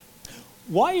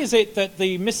Why is it that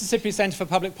the Mississippi Center for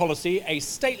Public Policy, a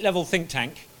state-level think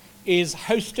tank, is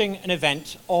hosting an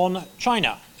event on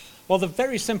China? Well, the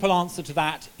very simple answer to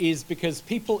that is because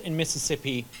people in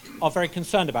Mississippi are very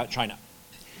concerned about China.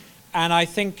 And I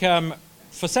think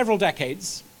for several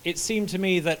decades, it seemed to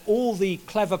me that all the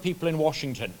clever people in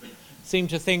Washington seemed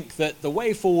to think that the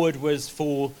way forward was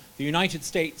for the United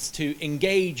States to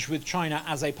engage with China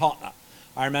as a partner.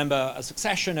 I remember a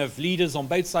succession of leaders on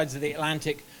both sides of the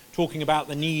Atlantic talking about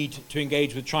the need to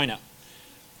engage with China.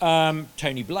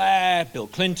 Tony Blair, Bill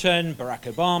Clinton, Barack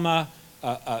Obama,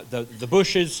 the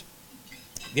Bushes.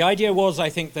 The idea was, I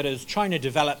think, that as China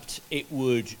developed, it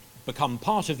would become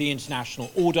part of the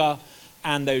international order,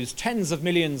 and those tens of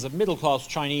millions of middle-class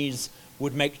Chinese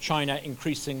would make China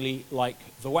increasingly like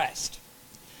the West.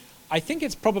 I think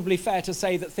it's probably fair to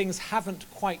say that things haven't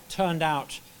quite turned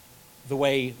out the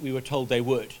way we were told they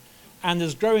would. And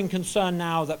there's growing concern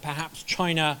now that perhaps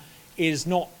China is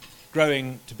not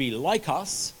growing to be like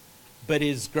us, but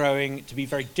is growing to be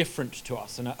very different to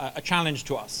us and a challenge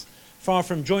to us. Far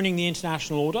from joining the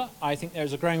international order, I think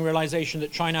there's a growing realization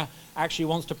that China actually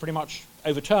wants to pretty much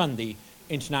overturn the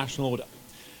international order.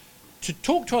 To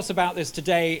talk to us about this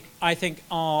today, I think,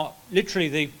 are literally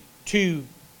the two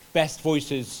best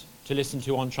voices to listen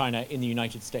to on China in the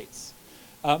United States.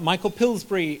 Michael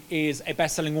Pillsbury is a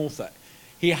best-selling author.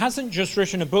 He hasn't just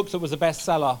written a book that was a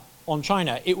bestseller on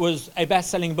China. It was a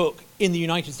best-selling book in the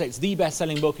United States, the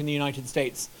best-selling book in the United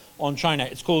States on China.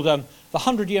 It's called The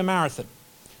 100-Year Marathon.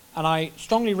 And I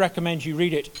strongly recommend you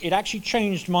read it. It actually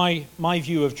changed my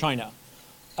view of China.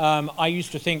 I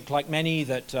used to think, like many,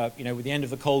 that with the end of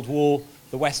the Cold War,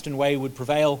 the Western way would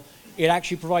prevail. It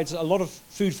actually provides a lot of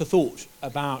food for thought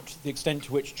about the extent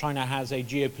to which China has a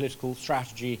geopolitical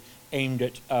strategy aimed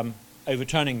at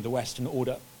overturning the Western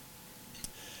order.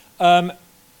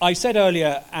 I said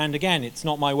earlier, and again, it's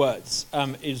not my words,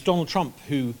 is Donald Trump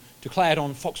who declared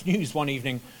on Fox News one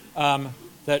evening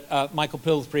that Michael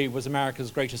Pillsbury was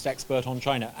America's greatest expert on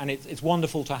China. And it's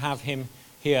wonderful to have him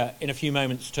here in a few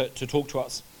moments to talk to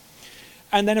us.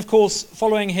 And then, of course,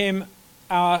 following him,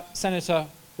 our Senator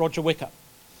Roger Wicker.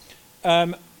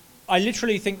 I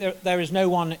literally think there is no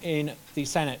one in the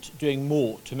Senate doing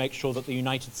more to make sure that the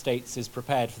United States is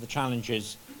prepared for the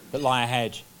challenges that lie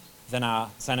ahead than our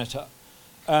senator.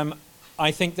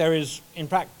 I think there is, in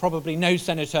fact, probably no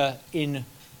senator in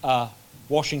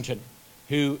Washington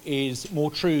who is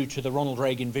more true to the Ronald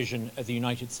Reagan vision of the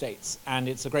United States. And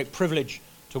it's a great privilege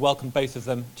to welcome both of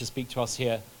them to speak to us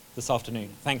here this afternoon.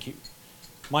 Thank you.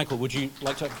 Michael, would you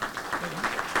like to?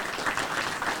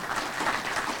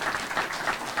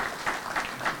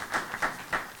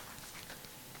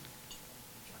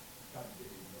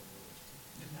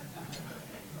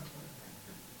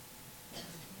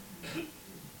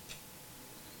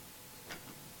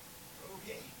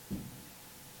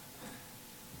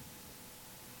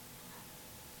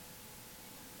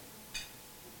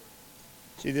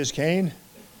 See this cane?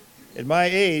 At my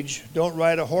age, don't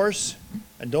ride a horse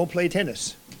and don't play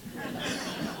tennis.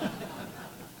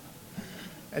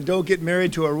 And don't get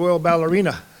married to a royal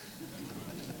ballerina.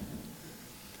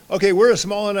 Okay, we're a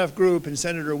small enough group and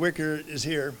Senator Wicker is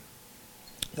here.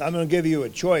 I'm going to give you a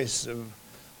choice of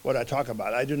what I talk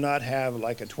about. I do not have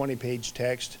like a 20-page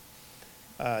text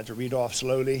to read off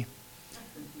slowly.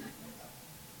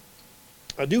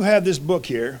 I do have this book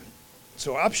here.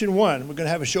 So option one, we're going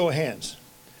to have a show of hands.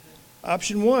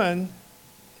 Option one,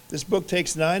 this book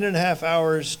takes 9.5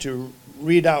 hours to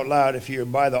read out loud if you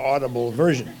buy the Audible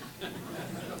version.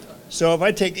 So if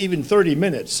I take even 30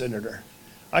 minutes, Senator,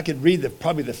 I could read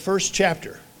probably the first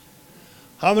chapter.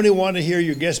 How many want to hear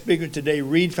your guest speaker today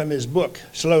read from his book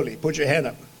slowly? Put your hand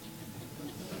up.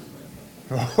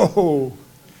 Oh.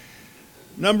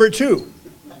 Number two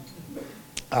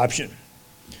option.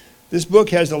 This book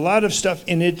has a lot of stuff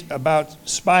in it about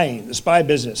spying, the spy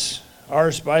business.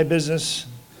 Our spy business,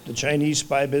 the Chinese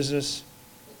spy business.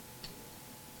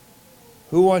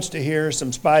 Who wants to hear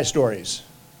some spy stories?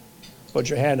 Put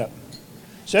your hand up.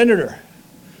 Senator.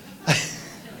 Well,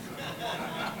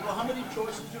 how many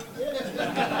choices do we get?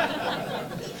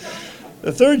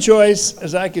 The third choice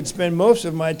is I could spend most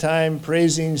of my time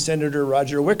praising Senator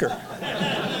Roger Wicker.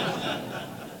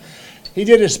 He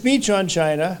did a speech on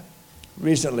China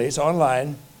recently. It's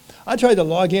online. I tried to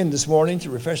log in this morning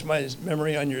to refresh my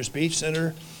memory on your speech,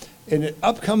 Senator, and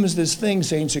up comes this thing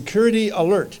saying, security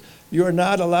alert, you are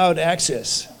not allowed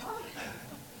access.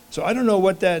 So I don't know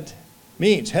what that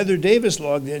means. Heather Davis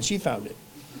logged in, she found it.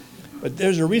 But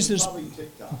there's a reason. Probably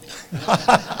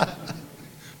TikTok.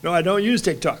 No, I don't use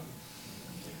TikTok.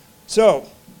 So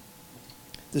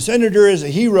the senator is a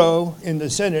hero in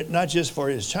the Senate, not just for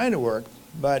his China work,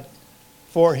 but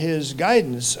for his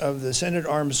guidance of the Senate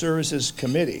Armed Services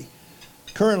Committee,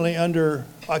 currently under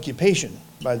occupation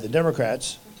by the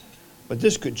Democrats, but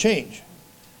this could change,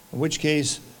 in which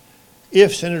case,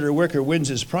 if Senator Wicker wins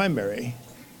his primary,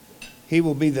 he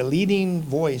will be the leading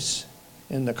voice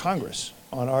in the Congress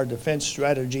on our defense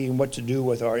strategy and what to do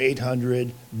with our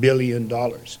 $800 billion.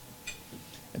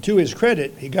 And to his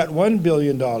credit, he got $1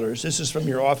 billion. This is from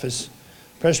your office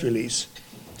press release.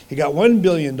 He got $1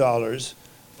 billion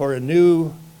for a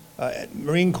new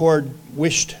Marine Corps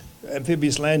wished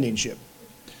amphibious landing ship.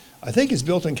 I think it's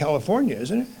built in California,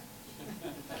 isn't it?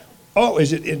 Oh,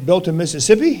 is it built in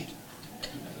Mississippi?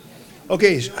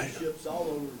 Okay. Ships all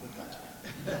over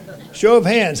the country. Show of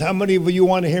hands, how many of you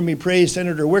want to hear me praise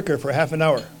Senator Wicker for half an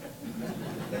hour?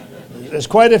 There's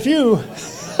quite a few.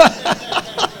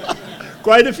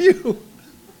 Quite a few.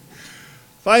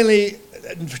 Finally,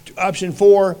 option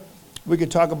 4, we could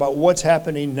talk about what's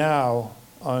happening now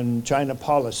on China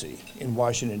policy in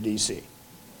Washington, D.C.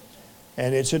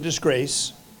 And it's a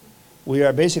disgrace. We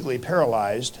are basically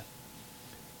paralyzed.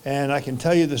 And I can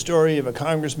tell you the story of a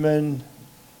congressman,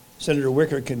 Senator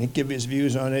Wicker can give his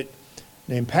views on it,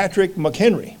 named Patrick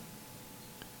McHenry.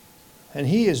 And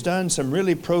he has done some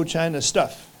really pro-China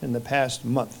stuff in the past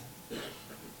month.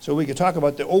 So we could talk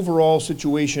about the overall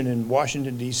situation in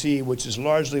Washington, D.C., which is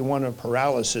largely one of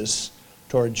paralysis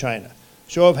toward China.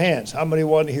 Show of hands, how many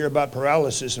want to hear about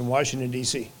paralysis in Washington,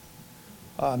 D.C.?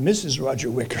 Mrs. Roger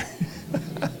Wicker.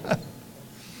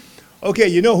 Okay,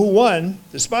 you know who won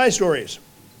the spy stories.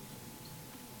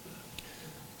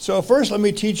 So first, let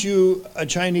me teach you a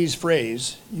Chinese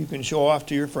phrase. You can show off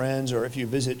to your friends, or if you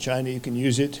visit China, you can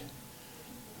use it.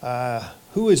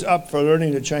 Who is up for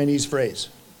learning a Chinese phrase?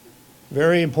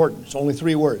 Very important. It's only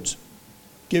 3 words.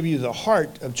 Give you the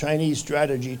heart of Chinese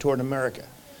strategy toward America.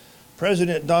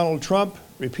 President Donald Trump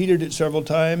repeated it several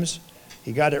times.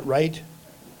 He got it right.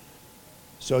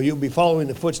 So you'll be following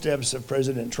the footsteps of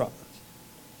President Trump.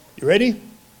 You ready?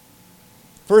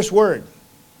 First word,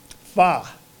 fa.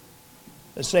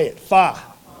 Let's say it, fa.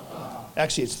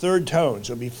 Actually, it's 3rd tone,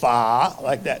 so it'll be fa,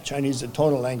 like that. Chinese is a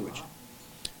tonal language.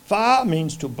 Fa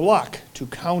means to block, to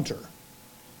counter,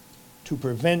 to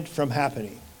prevent from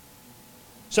happening.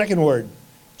 Second word,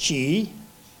 qi.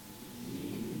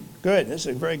 Good, this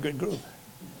is a very good group.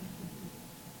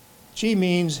 Qi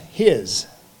means his,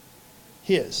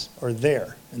 or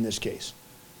their in this case.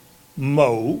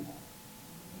 Mo.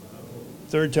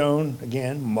 3rd tone,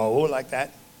 again, mo, like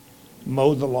that.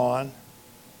 Mow the lawn.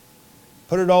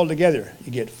 Put it all together,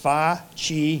 you get fa,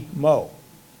 qi, mo.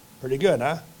 Pretty good,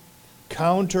 huh?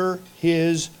 Counter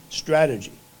his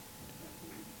strategy.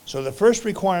 So the first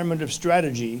requirement of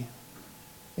strategy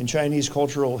in Chinese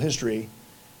cultural history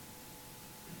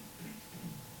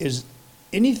is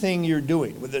anything you're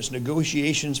doing, whether it's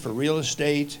negotiations for real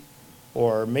estate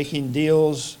or making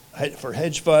deals for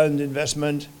hedge fund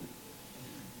investment,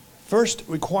 first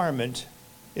requirement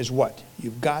is what?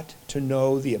 You've got to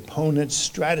know the opponent's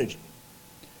strategy.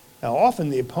 Now, often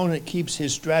the opponent keeps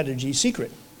his strategy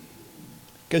secret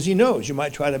because he knows you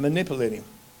might try to manipulate him.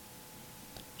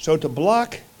 So to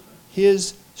block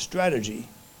his strategy,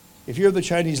 if you're the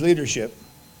Chinese leadership,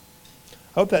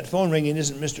 I hope that phone ringing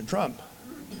isn't Mr. Trump.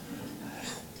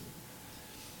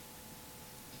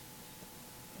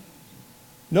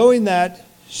 Knowing that,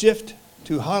 shift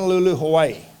to Honolulu,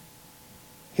 Hawaii,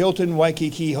 Hilton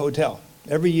Waikiki Hotel.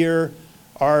 Every year,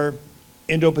 our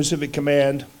Indo-Pacific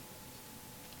Command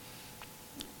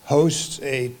hosts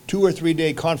a 2 or 3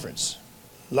 day conference.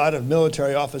 A lot of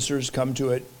military officers come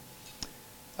to it.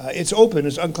 It's open,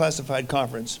 it's unclassified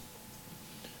conference.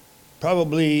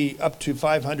 Probably up to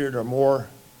 500 or more.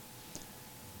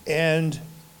 And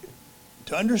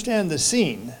to understand the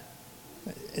scene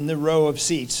in the row of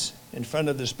seats in front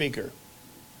of the speaker,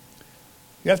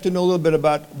 you have to know a little bit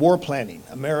about war planning,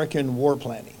 American war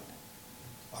planning.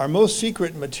 Our most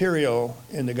secret material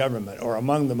in the government, or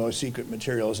among the most secret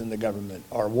materials in the government,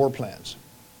 are war plans.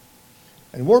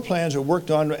 And war plans are worked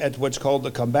on at what's called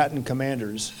the combatant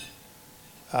commanders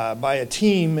by a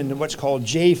team in what's called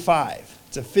J5.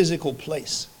 It's a physical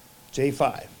place,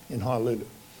 J5 in Honolulu.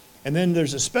 And then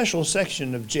there's a special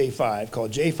section of J5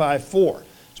 called J5-4.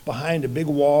 It's behind a big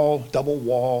wall, double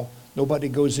wall. Nobody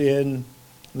goes in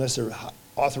unless they're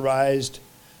authorized.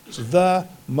 It's the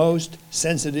most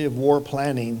sensitive war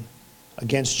planning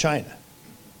against China.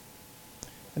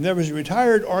 And there was a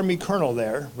retired Army colonel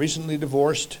there, recently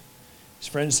divorced. His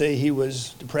friends say he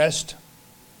was depressed.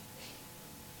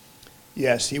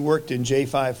 Yes, he worked in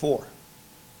J5-4.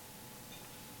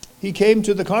 He came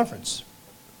to the conference.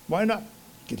 Why not?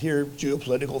 You could hear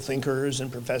geopolitical thinkers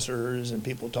and professors and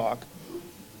people talk.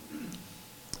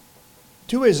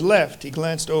 To his left, he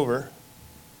glanced over.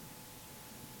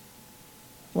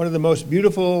 One of the most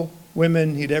beautiful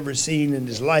women he'd ever seen in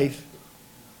his life.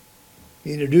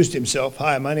 He introduced himself.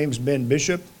 Hi, my name's Ben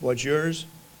Bishop. What's yours?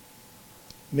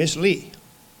 Miss Lee.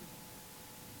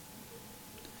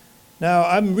 Now,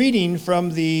 I'm reading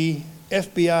from the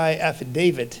FBI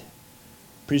affidavit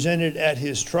presented at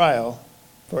his trial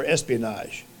for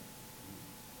espionage.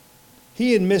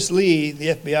 He and Miss Lee,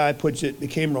 the FBI puts it,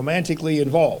 became romantically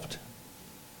involved.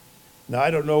 Now, I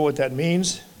don't know what that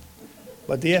means,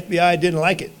 but the FBI didn't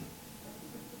like it.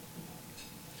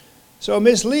 So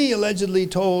Miss Lee allegedly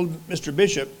told Mr.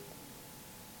 Bishop,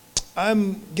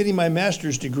 I'm getting my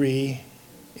master's degree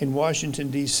in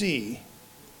Washington, D.C.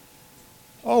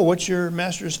 Oh, what's your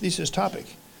master's thesis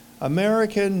topic?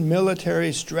 American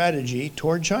military strategy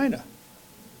toward China.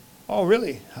 Oh,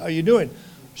 really? How are you doing?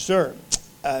 Sir,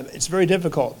 it's very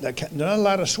difficult. There are not a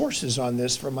lot of sources on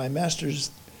this for my master's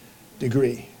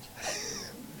degree.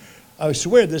 I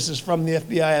swear this is from the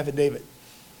FBI affidavit.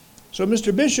 So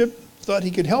Mr. Bishop thought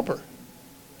he could help her.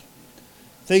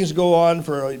 Things go on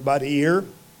for about a year.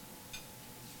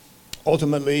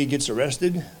 Ultimately, he gets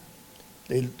arrested.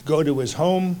 They go to his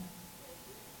home.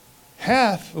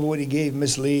 Half of what he gave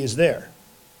Miss Lee is there,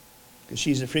 because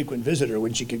she's a frequent visitor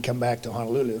when she could come back to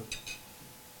Honolulu.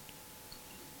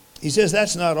 He says,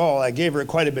 that's not all. I gave her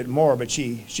quite a bit more, but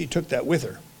she took that with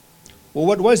her. Well,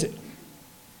 what was it?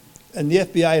 And the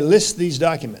FBI lists these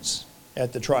documents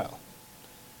at the trial.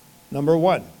 Number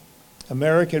 1,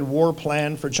 American war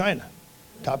plan for China,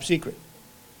 top secret.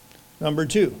 Number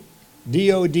 2,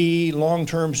 DOD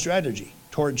long-term strategy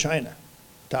toward China,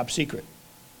 top secret.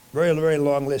 Very, very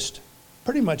long list,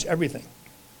 pretty much everything.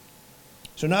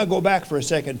 So now go back for a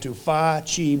second to Fa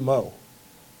Chi Mo.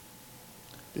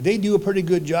 Did they do a pretty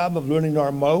good job of learning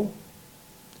our Mo?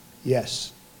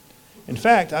 Yes. In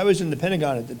fact, I was in the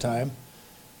Pentagon at the time,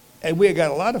 and we had got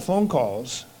a lot of phone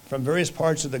calls from various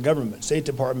parts of the government, State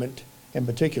Department in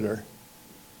particular.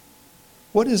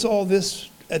 What is all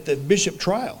this at the Bishop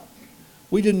trial?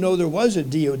 We didn't know there was a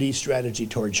DOD strategy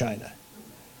toward China.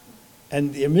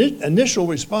 And the initial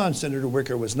response, Senator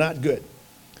Wicker, was not good.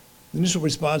 The initial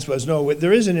response was, no,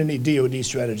 there isn't any DOD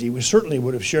strategy. We certainly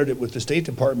would have shared it with the State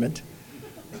Department.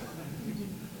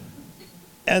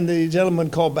 And the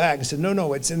gentleman called back and said,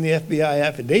 no, it's in the FBI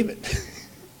affidavit.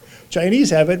 Chinese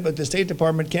have it, but the State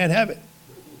Department can't have it.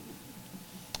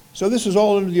 So this was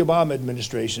all under the Obama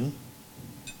administration.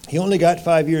 He only got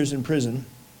 5 years in prison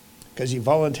because he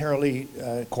voluntarily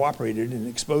cooperated and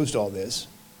exposed all this.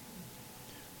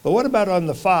 But what about on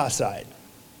the Fa side?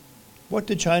 What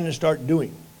did China start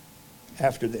doing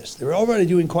after this? They were already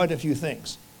doing quite a few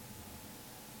things.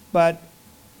 But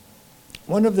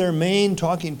one of their main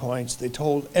talking points, they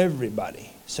told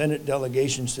everybody, Senate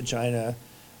delegations to China,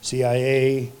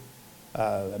 CIA,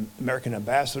 American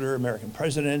ambassador, American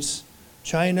presidents,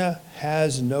 China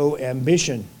has no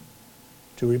ambition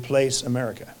to replace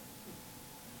America.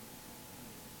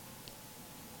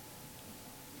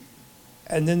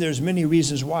 And then there's many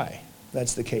reasons why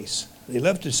that's the case. They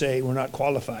love to say we're not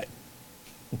qualified.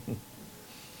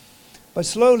 But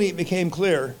slowly it became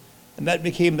clear, and that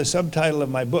became the subtitle of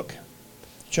my book,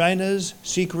 China's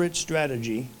Secret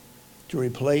Strategy to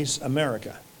Replace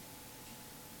America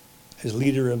as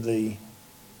leader of the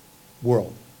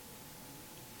world.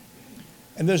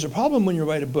 And there's a problem when you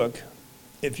write a book.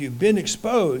 If you've been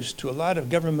exposed to a lot of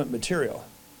government material,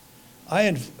 I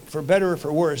had, for better or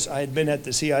for worse, I had been at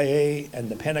the CIA and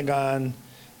the Pentagon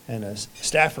and a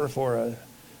staffer for a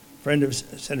friend of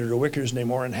Senator Wicker's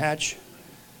named Orrin Hatch.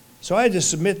 So I had to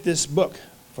submit this book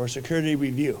for security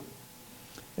review.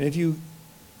 And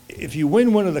if you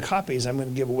win one of the copies I'm going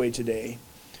to give away today,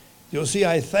 you'll see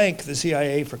I thank the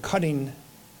CIA for cutting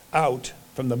out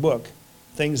from the book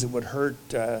things that would hurt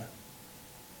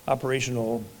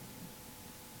operational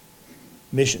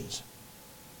missions.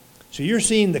 So you're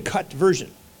seeing the cut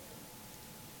version.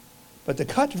 But the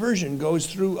cut version goes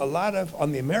through a lot of,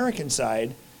 on the American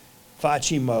side, Fa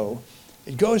Chi Mo,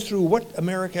 it goes through what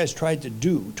America has tried to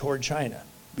do toward China,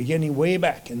 beginning way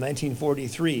back in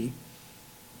 1943.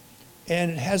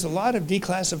 And it has a lot of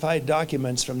declassified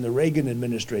documents from the Reagan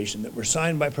administration that were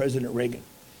signed by President Reagan.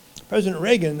 President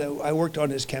Reagan, I worked on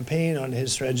his campaign, on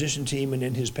his transition team, and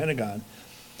in his Pentagon.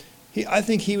 I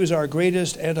think he was our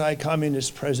greatest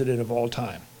anti-communist president of all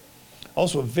time.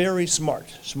 Also very smart,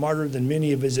 smarter than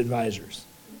many of his advisors,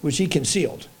 which he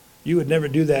concealed. You would never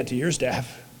do that to your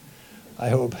staff, I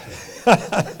hope.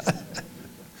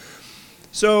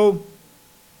 So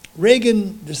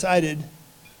Reagan decided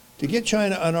to get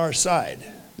China on our side,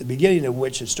 the beginning of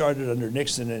which had started under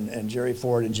Nixon and Jerry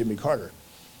Ford and Jimmy Carter.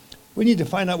 We need to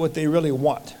find out what they really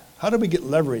want. How do we get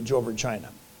leverage over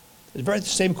China? It's the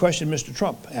same question Mr.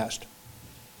 Trump asked.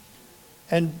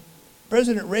 And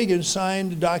President Reagan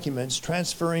signed documents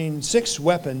transferring 6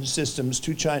 weapons systems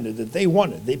to China that they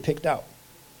wanted, they picked out.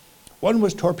 One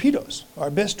was torpedoes, our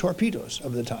best torpedoes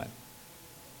of the time,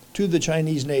 to the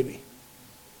Chinese Navy.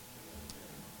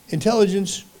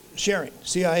 Intelligence sharing.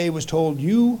 CIA was told,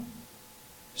 you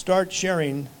start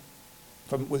sharing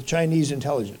with Chinese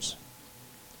intelligence.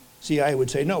 CIA would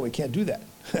say, no, we can't do that.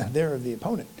 They're the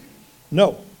opponent.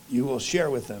 No, you will share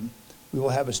with them. We will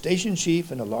have a station chief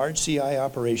and a large CIA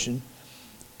operation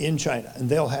in China, and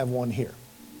they'll have one here.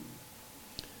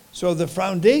 So the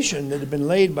foundation that had been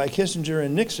laid by Kissinger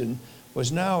and Nixon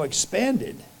was now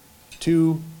expanded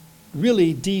to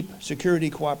really deep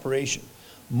security cooperation,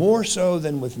 more so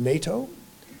than with NATO,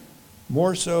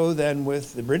 more so than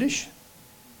with the British.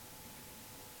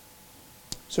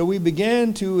 So we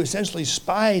began to essentially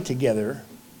spy together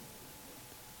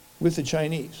with the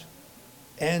Chinese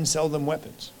and sell them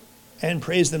weapons and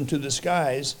praise them to the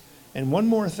skies. And one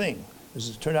more thing, this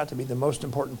has turned out to be the most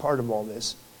important part of all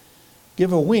this,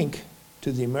 give a wink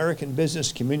to the American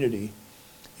business community.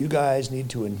 You guys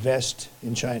need to invest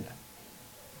in China.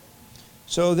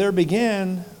 So there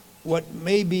began what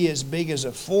may be as big as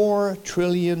a $4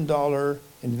 trillion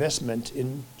investment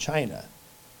in China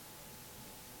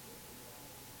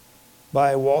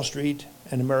by Wall Street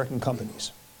and American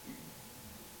companies.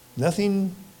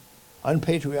 Nothing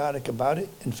unpatriotic about it.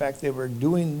 In fact, they were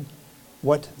doing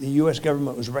what the US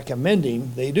government was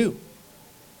recommending they do.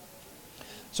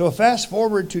 So fast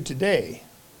forward to today,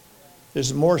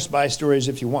 there's more spy stories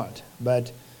if you want,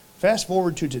 but fast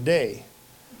forward to today,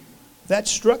 that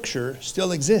structure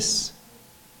still exists.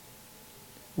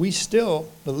 We still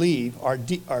believe our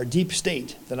deep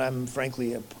state that I'm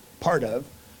frankly a part of,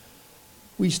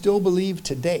 we still believe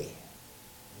today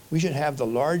we should have the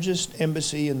largest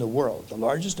embassy in the world. The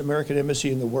largest American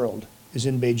embassy in the world is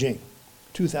in Beijing,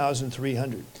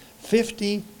 2,300.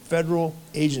 50 federal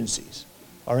agencies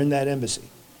are in that embassy.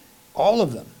 All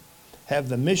of them have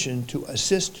the mission to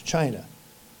assist China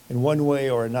in one way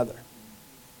or another.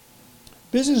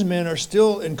 Businessmen are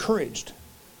still encouraged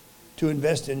to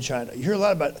invest in China. You hear a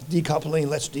lot about decoupling,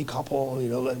 let's decouple,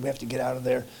 we have to get out of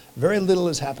there. Very little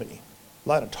is happening. A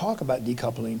lot of talk about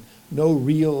decoupling, no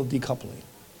real decoupling.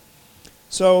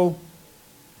 So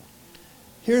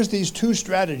here's these 2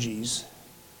 strategies,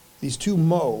 these 2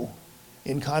 mo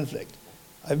in conflict.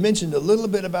 I've mentioned a little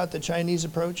bit about the Chinese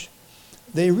approach.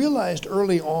 They realized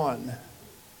early on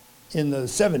in the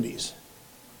 70s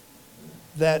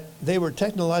that they were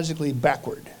technologically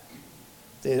backward.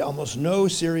 They had almost no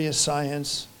serious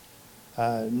science,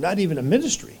 not even a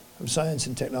ministry of science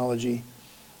and technology,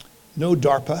 no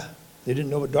DARPA. They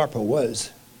didn't know what DARPA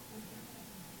was.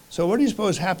 So what do you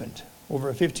suppose happened over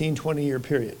a 15, 20-year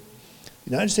period?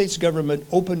 The United States government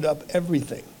opened up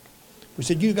everything. We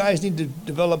said, you guys need to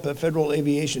develop a federal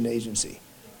aviation agency,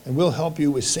 and we'll help you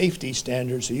with safety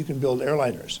standards so you can build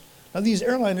airliners. Now these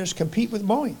airliners compete with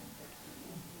Boeing.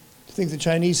 Do you think the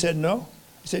Chinese said no?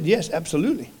 They said, yes,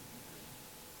 absolutely.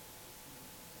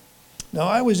 Now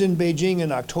I was in Beijing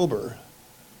in October.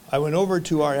 I went over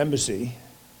to our embassy.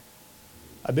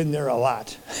 I've been there a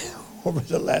lot over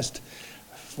the last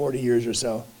 40 years or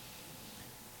so.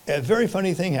 A very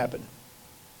funny thing happened.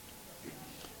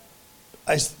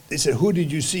 They said, who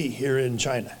did you see here in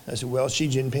China? I said, well, Xi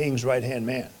Jinping's right-hand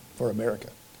man for America.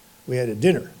 We had a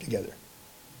dinner together.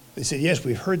 They said, yes,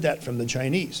 we've heard that from the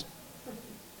Chinese.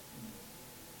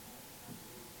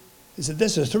 They said,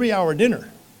 this is a 3-hour dinner.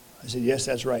 I said, yes,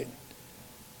 that's right.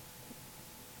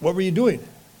 What were you doing?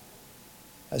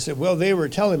 I said, well, they were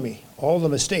telling me all the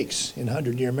mistakes in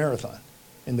 100-Year Marathon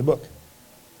in the book.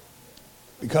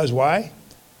 Because why?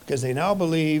 Because they now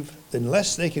believe that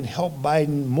unless they can help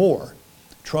Biden more,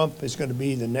 Trump is going to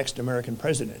be the next American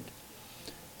president.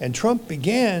 And Trump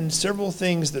began several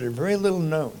things that are very little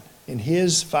known in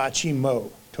his Fa Chi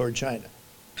Mo toward China.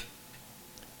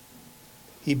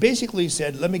 He basically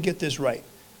said, let me get this right.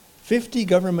 50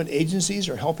 government agencies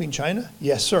are helping China?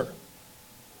 Yes, sir.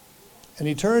 And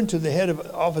he turned to the head of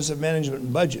Office of Management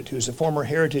and Budget, who's a former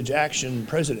Heritage Action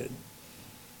president.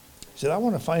 He said, I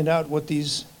want to find out what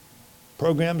these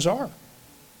programs are.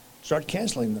 Start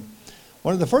canceling them.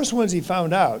 One of the first ones he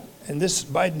found out, and this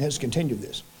Biden has continued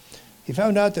this, he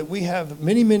found out that we have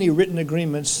many, many written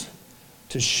agreements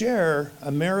to share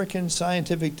American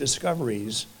scientific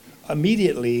discoveries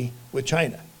immediately with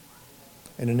China.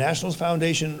 And a National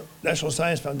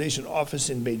Science Foundation office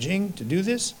in Beijing to do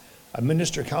this, a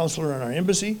minister counselor in our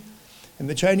embassy, and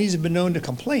the Chinese have been known to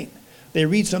complain. They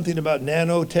read something about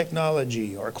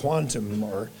nanotechnology or quantum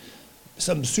or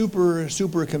some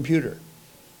super computer.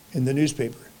 in the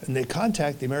newspaper. And they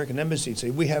contact the American embassy and say,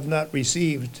 we have not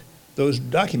received those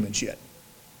documents yet.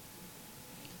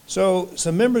 So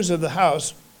some members of the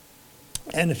House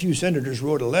and a few senators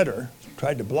wrote a letter,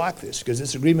 tried to block this, because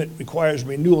this agreement requires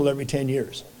renewal every 10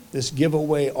 years. This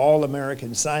giveaway all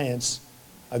American science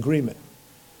agreement.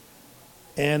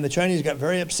 And the Chinese got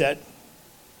very upset.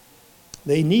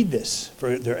 They need this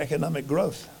for their economic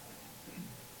growth.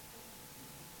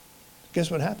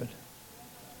 Guess what happened?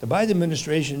 The Biden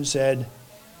administration said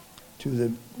to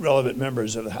the relevant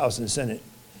members of the House and Senate,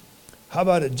 how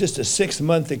about just a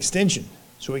 6-month extension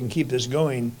so we can keep this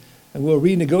going, and we'll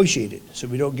renegotiate it so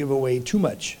we don't give away too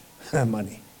much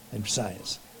money in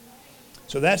science.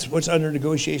 So that's what's under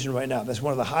negotiation right now. That's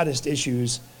one of the hottest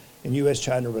issues in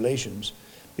U.S.-China relations,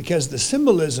 because the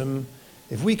symbolism,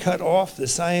 if we cut off the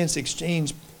science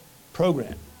exchange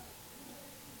program,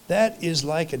 that is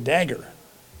like a dagger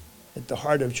at the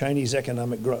heart of Chinese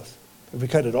economic growth, if we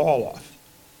cut it all off.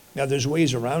 Now, there's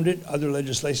ways around it. Other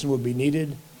legislation will be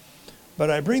needed. But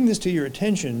I bring this to your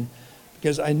attention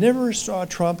because I never saw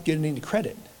Trump get any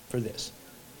credit for this.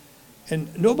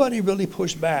 And nobody really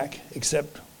pushed back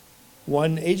except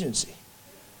one agency.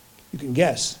 You can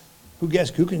guess. Who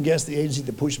can guess the agency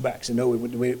that pushed back? So no,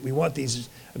 we want these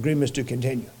agreements to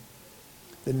continue.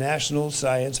 The National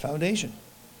Science Foundation.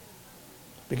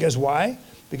 Because why?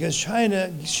 Because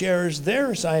China shares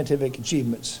their scientific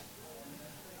achievements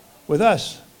with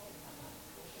us.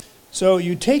 So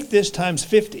you take this times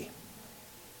 50,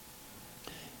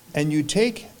 and you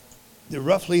take the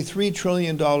roughly $3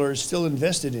 trillion still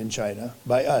invested in China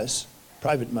by us,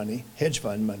 private money, hedge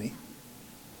fund money,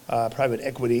 private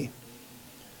equity,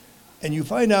 and you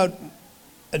find out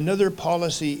another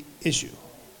policy issue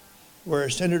where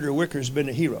Senator Wicker's been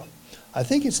a hero. I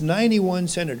think it's 91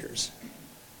 senators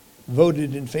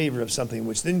voted in favor of something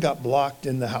which then got blocked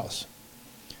in the House.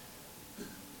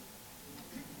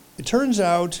 It turns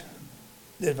out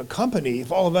that if a company,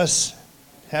 if all of us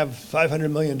have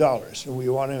 $500 million and we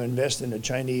want to invest in a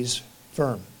Chinese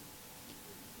firm,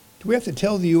 do we have to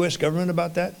tell the U.S. government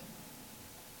about that?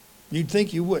 You'd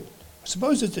think you would.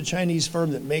 Suppose it's a Chinese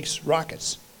firm that makes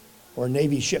rockets or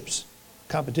Navy ships,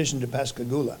 competition to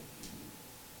Pascagoula.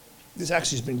 This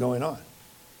actually has been going on.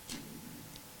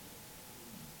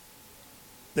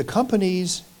 The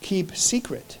companies keep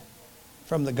secret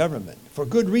from the government for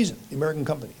good reason, the American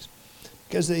companies,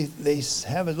 because they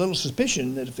have a little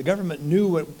suspicion that if the government knew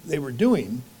what they were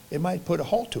doing, it might put a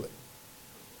halt to it.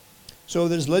 So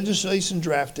there's legislation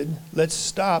drafted. Let's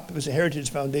stop. It was a Heritage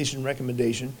Foundation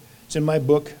recommendation. It's in my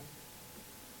book.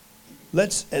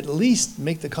 Let's at least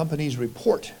make the companies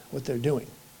report what they're doing,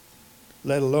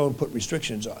 let alone put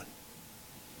restrictions on.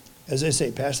 As I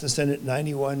say, passed the Senate,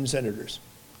 91 senators.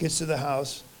 Gets to the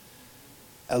House.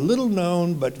 A little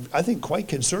known, but I think quite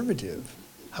conservative,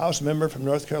 House member from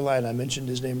North Carolina, I mentioned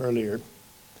his name earlier,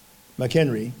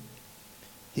 McHenry.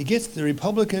 He gets the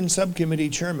Republican subcommittee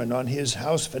chairman on his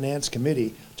House Finance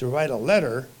Committee to write a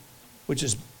letter, which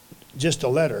is just a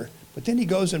letter, but then he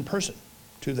goes in person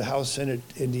to the House Senate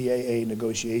NDAA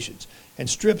negotiations and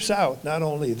strips out not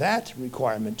only that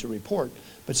requirement to report,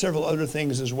 but several other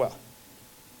things as well.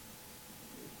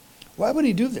 Why would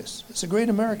he do this? It's a great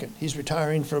American. He's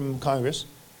retiring from Congress.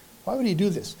 Why would he do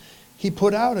this? He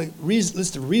put out a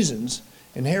list of reasons,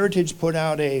 and Heritage put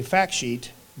out a fact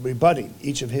sheet rebutting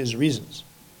each of his reasons.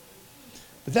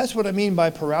 But that's what I mean by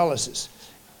paralysis.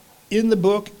 In the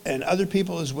book, and other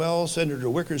people as well, Senator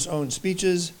Wicker's own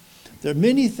speeches, there are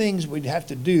many things we'd have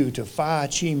to do to fa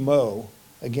chi mo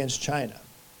against China,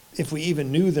 if we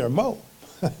even knew their mo.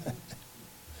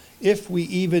 If we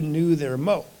even knew their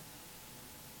mo.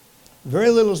 Very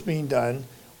little is being done.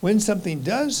 When something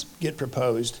does get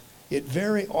proposed, it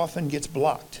very often gets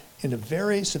blocked in a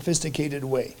very sophisticated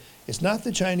way. It's not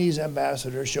the Chinese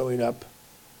ambassador showing up,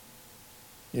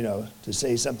 you know, to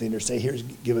say something or say, here's,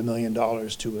 give $1 million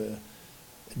to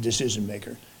a decision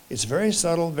maker. It's very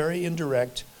subtle, very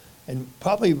indirect, and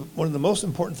probably one of the most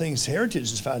important things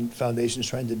Heritage Foundation is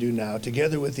trying to do now,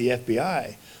 together with the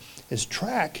FBI, is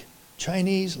track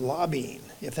Chinese lobbying,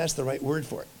 if that's the right word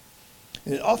for it.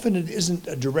 And often it isn't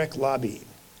a direct lobbying.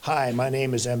 Hi, my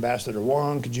name is Ambassador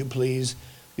Wong. Could you please,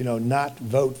 you know, not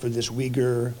vote for this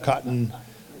Uyghur cotton?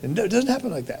 And it doesn't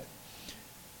happen like that.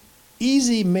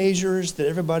 Easy measures that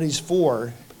everybody's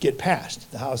for get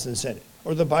passed, the House and Senate,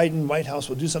 or the Biden White House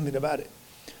will do something about it.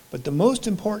 But the most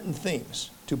important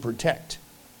things to protect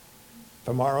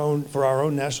for our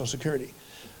own national security,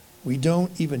 we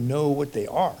don't even know what they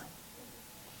are.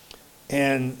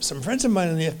 And some friends of mine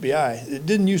in the FBI, it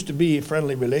didn't used to be a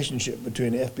friendly relationship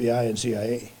between the FBI and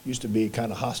CIA. It used to be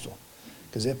kind of hostile,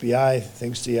 because the FBI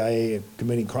thinks CIA are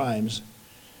committing crimes,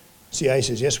 CIA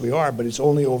says, yes, we are, but it's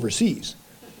only overseas.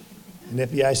 And the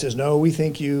FBI says, no, we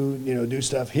think you do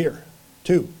stuff here,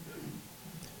 too.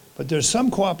 But there's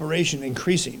some cooperation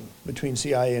increasing between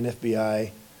CIA and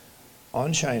FBI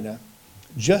on China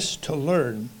just to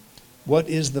learn what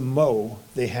is the mo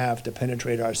they have to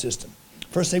penetrate our system.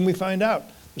 First thing we find out,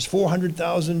 there's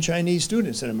 400,000 Chinese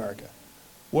students in America.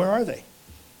 Where are they?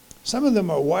 Some of them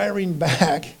are wiring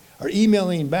back, or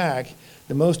emailing back,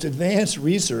 the most advanced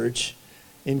research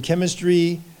in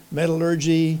chemistry,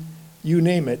 metallurgy, you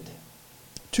name it,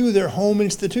 to their home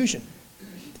institution.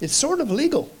 It's sort of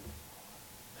legal.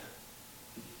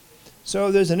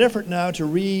 So there's an effort now to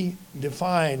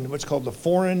redefine what's called the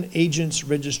Foreign Agents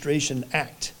Registration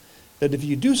Act, that if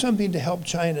you do something to help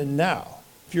China now,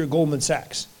 if you're Goldman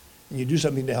Sachs and you do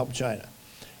something to help China,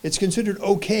 it's considered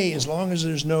okay as long as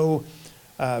there's no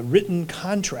written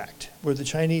contract where the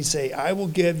Chinese say, I will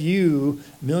give you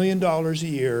 $1 million a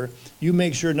year, you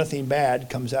make sure nothing bad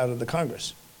comes out of the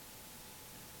Congress.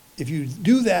 If you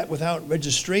do that without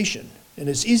registration, and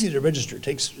it's easy to register,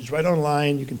 it's right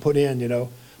online, you can put in,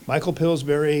 Michael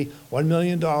Pillsbury, $1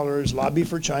 million, lobby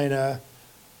for China,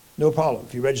 no problem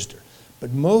if you register.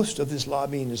 But most of this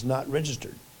lobbying is not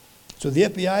registered. So the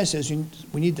FBI says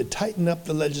we need to tighten up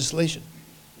the legislation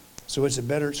so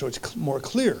it's more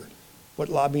clear what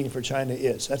lobbying for China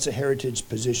is. That's a heritage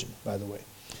position, by the way.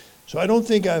 So I don't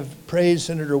think I've praised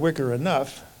Senator Wicker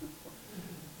enough,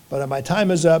 but my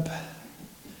time is up.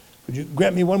 Would you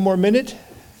grant me one more minute?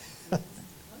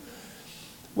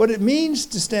 What it means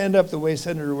to stand up the way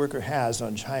Senator Wicker has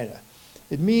on China,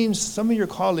 it means some of your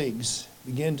colleagues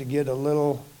begin to get a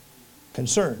little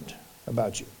concerned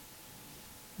about you,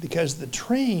 because the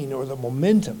train or the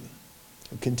momentum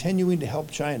of continuing to help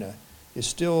China is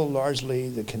still largely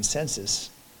the consensus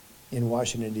in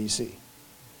Washington, D.C.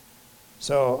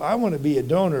 So I want to be a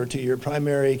donor to your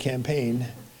primary campaign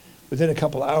within a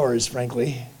couple hours,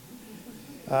 frankly.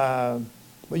 But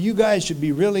you guys should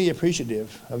be really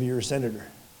appreciative of your senator,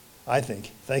 I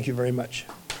think. Thank you very much.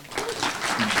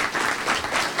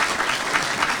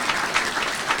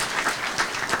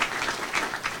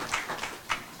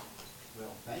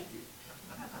 Well, thank you.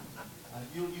 I'll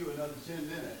give you another 10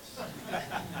 minutes.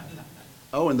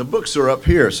 Oh, and the books are up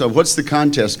here. So what's the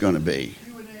contest going to be?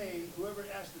 Q&A, whoever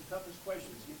asks the toughest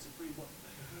questions gets a free book.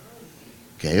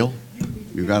 Gail,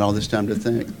 you got all this time to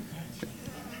think.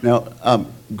 Now,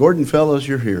 Gordon Fellows,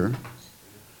 you're here.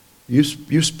 You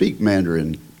speak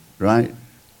Mandarin, right?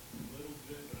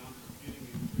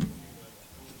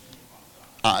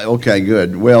 Okay,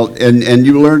 good. Well, and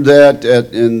you learned that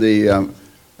in the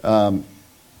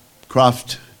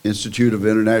Croft Institute of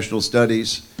International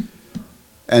Studies,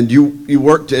 and you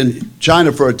worked in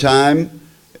China for a time,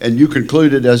 and you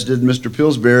concluded, as did Mr.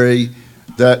 Pillsbury,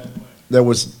 that there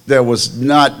was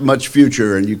not much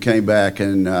future, and you came back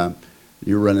and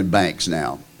you're running banks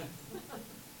now.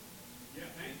 Yeah,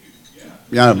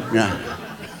 thank you. Yeah.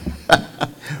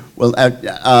 Well,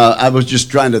 I was just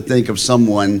trying to think of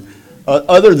someone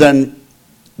other than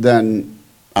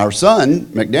our son,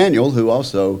 McDaniel, who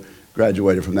also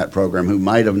graduated from that program, who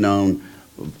might have known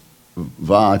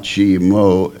Va Chi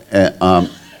Mo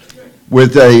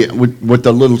with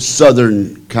a little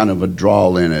southern kind of a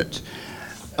drawl in it.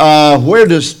 Where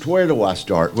do I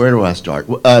start?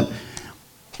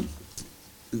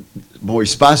 Boy,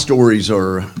 spy stories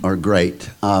are great,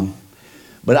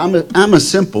 but I'm a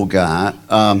simple guy.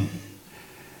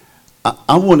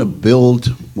 I want to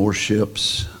build more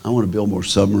ships. I want to build more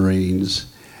submarines.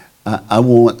 I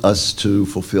want us to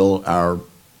fulfill our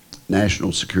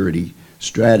national security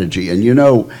strategy. And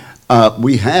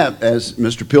we have, as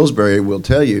Mr. Pillsbury will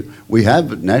tell you, we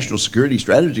have a national security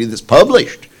strategy that's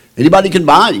published. Anybody can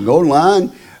buy it. You can go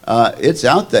online. It's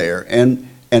out there. And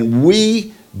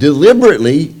we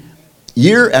deliberately,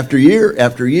 year after year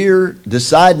after year,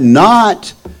 decide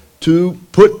not to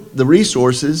put the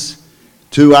resources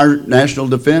to our national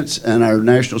defense and our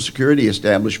national security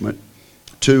establishment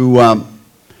to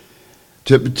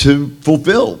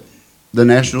fulfill the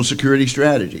national security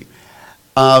strategy.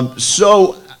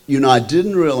 So I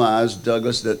didn't realize,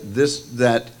 Douglas,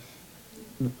 that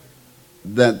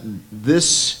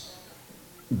this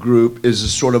group is a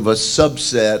sort of a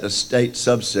subset, a state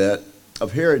subset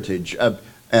of Heritage.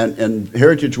 And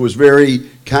Heritage was very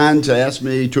kind to ask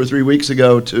me 2 or 3 weeks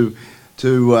ago to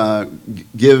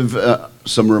give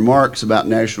some remarks about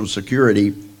national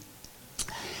security.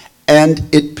 And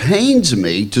it pains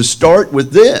me to start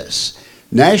with this.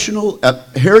 National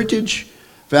Heritage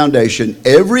Foundation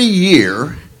every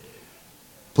year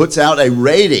puts out a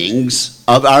ratings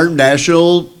of our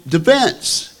national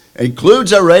defense. It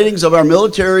includes our ratings of our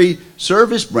military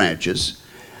service branches.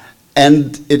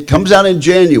 And it comes out in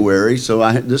January,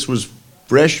 so this was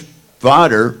fresh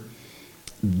fodder.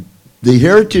 The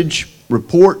Heritage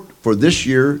report for this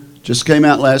year just came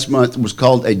out last month. It was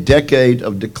called A Decade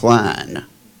of Decline.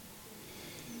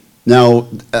 Now,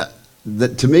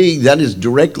 to me, that is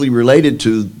directly related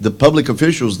to the public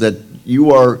officials that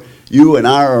you and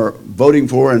I are voting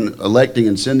for and electing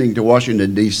and sending to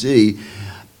Washington, D.C.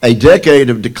 A decade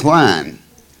of decline.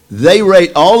 They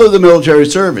rate all of the military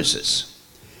services.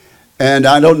 And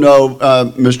I don't know,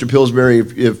 Mr. Pillsbury,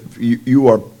 if you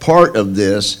are part of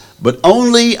this, but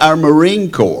only our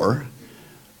Marine Corps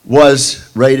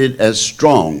was rated as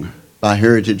strong by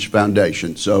Heritage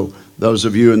Foundation. So those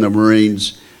of you in the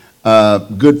Marines,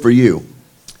 good for you.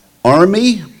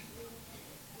 Army,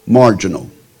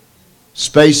 marginal.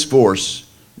 Space Force,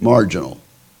 marginal.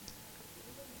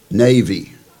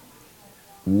 Navy,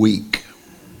 weak.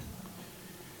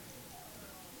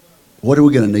 What are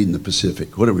we going to need in the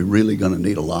Pacific? What are we really going to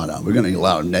need a lot of? We're going to need a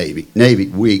lot of Navy. Navy,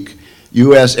 weak.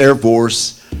 U.S. Air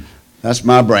Force, that's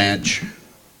my branch,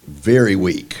 very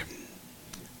weak.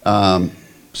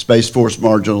 Space Force,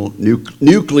 marginal.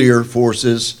 Nuclear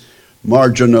forces,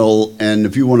 marginal. And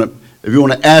if you want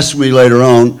to ask me later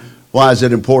on, why is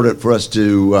it important for us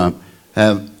to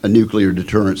have a nuclear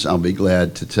deterrence, I'll be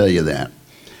glad to tell you that.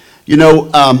 You know,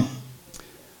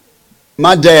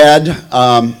 my dad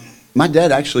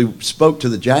actually spoke to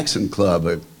the Jackson Club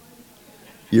a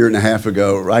year and a half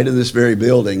ago, right in this very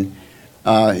building.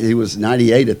 He was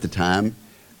 98 at the time,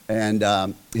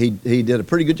 and he did a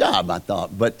pretty good job, I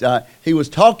thought. But he was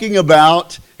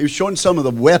showing some of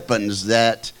the weapons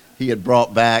that he had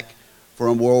brought back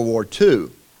from World War II.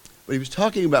 But he was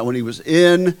talking about when he was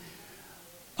in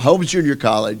Holmes Junior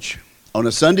College on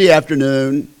a Sunday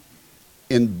afternoon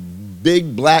in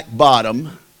Big Black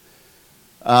Bottom,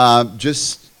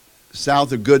 just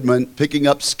south of Goodman, picking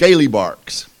up scaly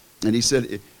barks. And he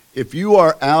said, if you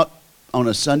are out on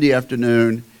a Sunday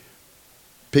afternoon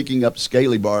picking up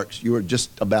scaly barks, you are just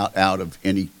about out of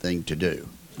anything to do.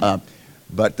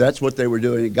 But that's what they were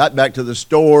doing. He got back to the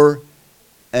store,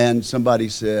 and somebody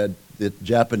said that the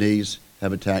Japanese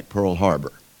have attacked Pearl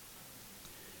Harbor.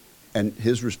 And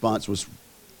his response was,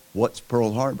 what's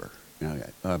Pearl Harbor?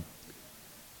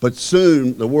 But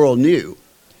soon the world knew.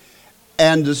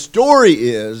 And the story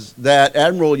is that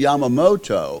Admiral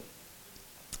Yamamoto,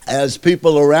 as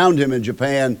people around him in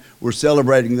Japan were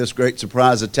celebrating this great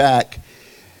surprise attack,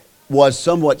 was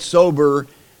somewhat sober,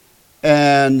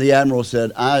 and the admiral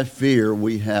said, I fear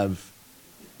we have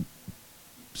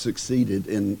succeeded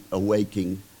in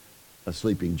awaking a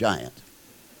sleeping giant.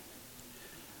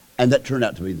 And that turned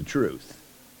out to be the truth.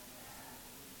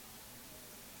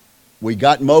 We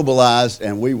got mobilized,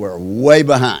 and we were way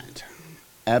behind.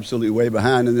 Absolutely way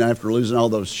behind. And then after losing all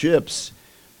those ships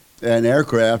and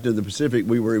aircraft in the Pacific,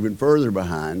 we were even further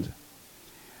behind.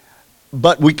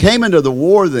 But we came into the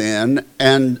war then,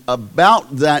 and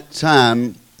about that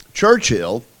time,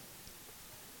 Churchill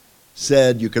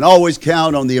said, you can always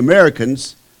count on the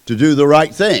Americans to do the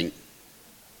right thing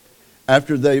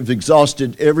after they've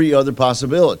exhausted every other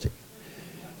possibility.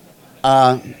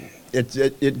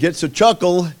 It gets a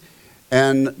chuckle,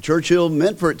 and Churchill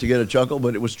meant for it to get a chuckle,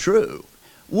 but it was true.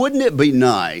 Wouldn't it be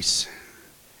nice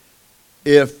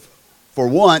if, for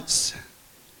once,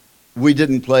 we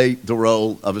didn't play the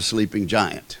role of a sleeping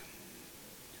giant?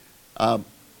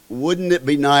 Wouldn't it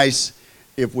be nice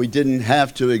if we didn't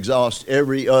have to exhaust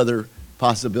every other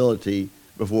possibility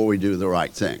before we do the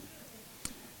right thing?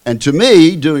 And to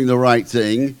me, doing the right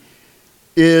thing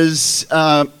is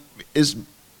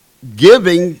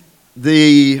giving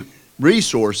the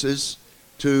resources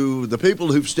to the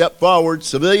people who've stepped forward,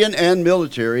 civilian and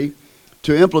military,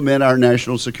 to implement our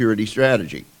national security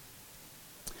strategy.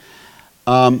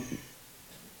 What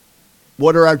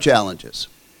are our challenges?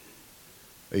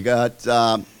 We got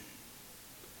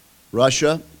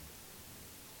Russia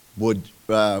would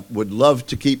love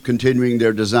to keep continuing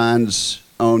their designs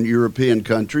on European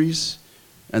countries,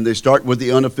 and they start with the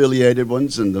unaffiliated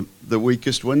ones and the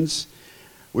weakest ones.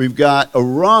 We've got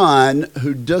Iran,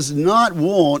 who does not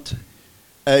want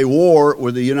a war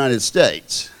with the United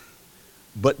States,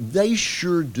 but they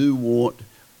sure do want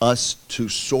us to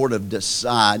sort of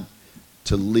decide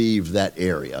to leave that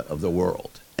area of the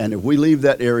world. And if we leave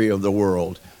that area of the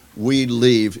world, we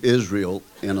leave Israel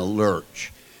in a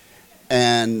lurch.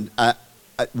 And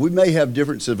we may have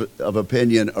difference of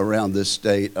opinion around this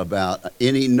state about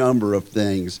any number of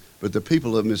things, but the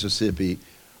people of Mississippi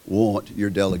want your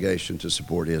delegation to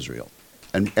support Israel.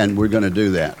 And we're going to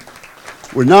do that.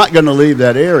 We're not going to leave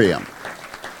that area.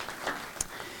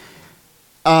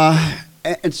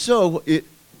 So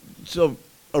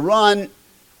Iran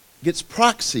gets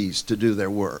proxies to do their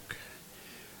work.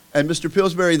 And Mr.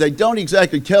 Pillsbury, they don't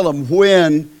exactly tell them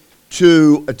when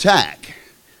to attack.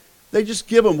 They just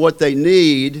give them what they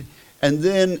need, and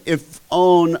then if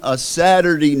on a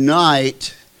Saturday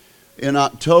night in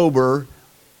October,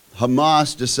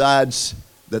 Hamas decides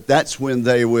that that's when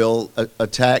they will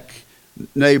attack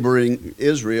neighboring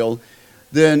Israel,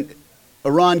 then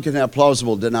Iran can have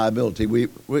plausible deniability.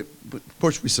 Of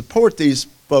course, we support these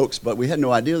folks, but we had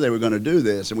no idea they were going to do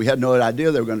this, and we had no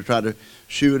idea they were going to try to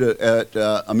shoot at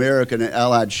American and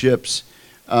Allied ships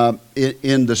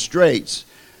in the Straits.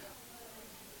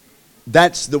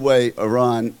 That's the way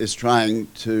Iran is trying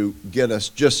to get us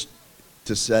just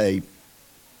to say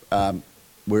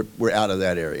we're out of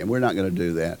that area, and we're not going to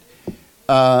do that.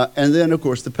 And then, of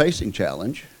course, the pacing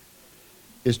challenge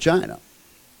is China.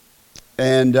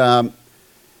 And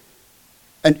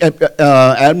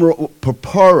Admiral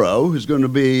Paparo, who's going to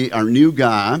be our new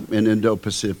guy in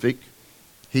Indo-Pacific,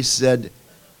 he said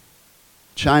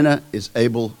China is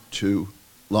able to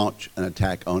launch an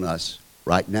attack on us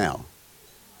right now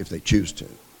if they choose to.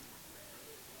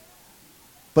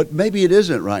 But maybe it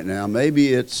isn't right now.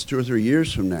 Maybe it's 2 or 3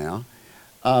 years from now.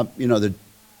 You know, the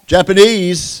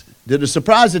Japanese did a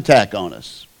surprise attack on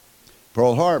us,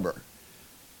 Pearl Harbor.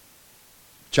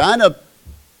 China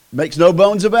makes no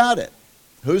bones about it.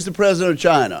 Who's the president of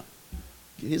China?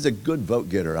 He's a good vote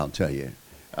getter, I'll tell you.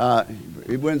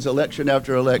 He wins election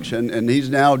after election, and he's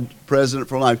now president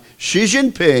for life. Xi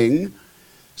Jinping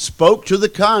spoke to the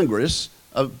Congress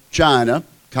of China,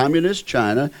 Communist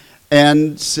China,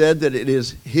 and said that it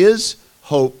is his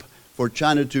hope for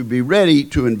China to be ready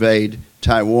to invade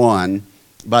Taiwan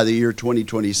by the year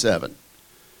 2027.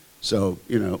 So,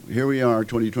 you know, here we are,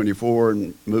 2024,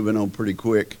 and moving on pretty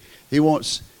quick. He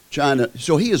wants China,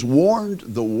 so he has warned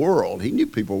the world. He knew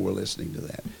people were listening to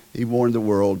that. He warned the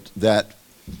world that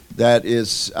that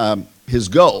is his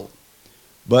goal.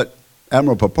 But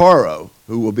Admiral Paparo,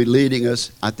 who will be leading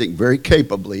us, I think, very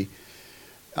capably,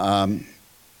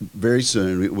 very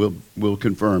soon, we'll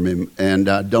confirm him. And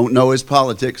I don't know his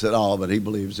politics at all, but he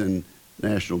believes in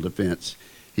national defense.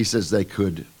 He says they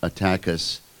could attack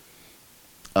us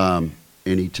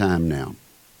any time now.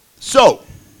 So,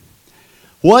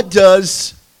 what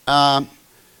does a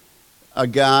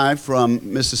guy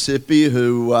from Mississippi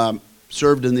who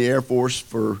served in the Air Force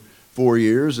for 4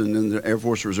 years and in the Air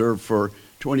Force Reserve for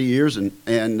 20 years and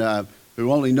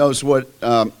who only knows what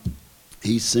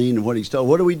he's seen and what he's told,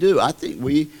 what do? I think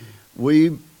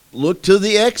we look to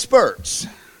the experts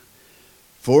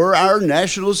for our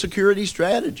national security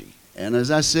strategy. And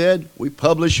as I said, we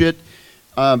publish it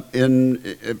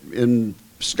in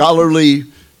scholarly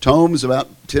tomes about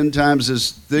 10 times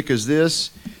as thick as this.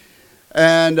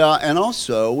 And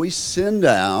also, we send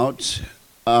out,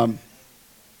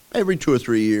 every 2 or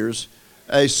 3 years,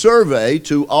 a survey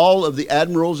to all of the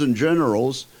admirals and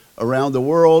generals around the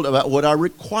world about what our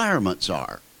requirements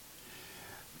are.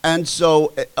 And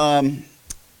so,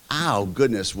 oh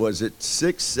goodness, was it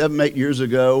 6, 7, 8 years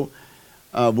ago,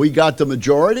 we got the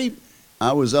majority.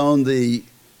 I was on the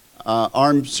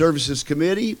Armed Services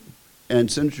Committee,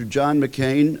 and Senator John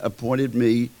McCain appointed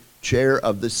me chair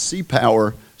of the Sea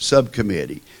Power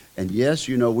Subcommittee. And yes,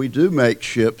 you know, we do make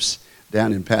ships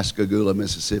down in Pascagoula,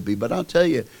 Mississippi, but I'll tell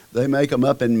you, they make them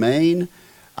up in Maine.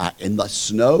 In the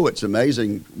snow, it's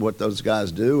amazing what those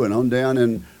guys do, and on down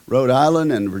in Rhode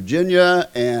Island and Virginia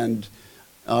and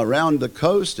around the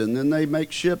coast, and then they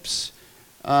make ships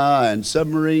and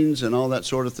submarines and all that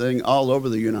sort of thing all over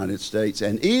the United States.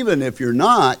 And even if you're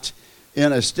not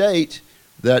in a state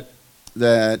that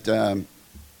is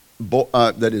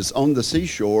on the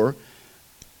seashore,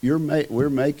 we're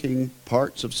making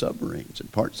parts of submarines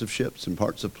and parts of ships and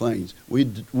parts of planes.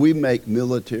 We make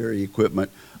military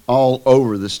equipment all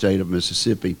over the state of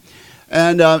Mississippi.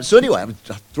 And so anyway, I'm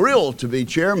thrilled to be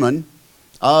chairman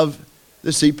of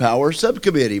the Sea Power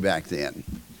Subcommittee back then.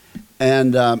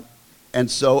 And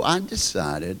so I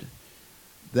decided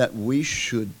that we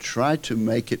should try to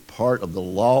make it part of the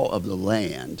law of the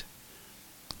land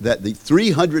that the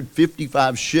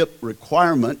 355 ship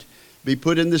requirement be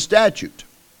put in the statute.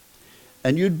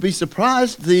 And you'd be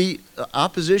surprised the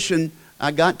opposition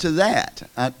I got to that.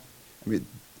 I mean,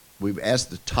 we've asked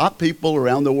the top people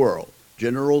around the world,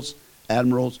 generals,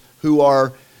 admirals, who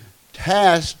are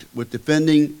tasked with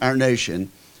defending our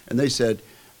nation, and they said,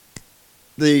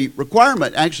 the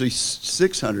requirement, actually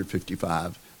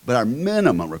 655, but our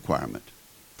minimum requirement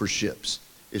for ships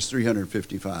is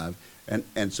 355.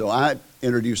 And so I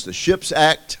introduced the Ships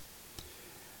Act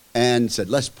and said,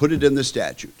 let's put it in the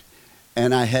statute.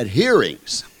 And I had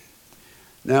hearings.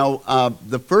 Now,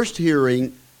 the first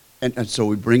hearing, and so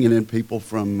we're bringing in people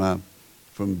from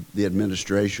from the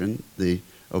administration, the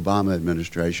Obama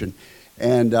administration.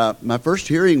 And my first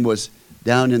hearing was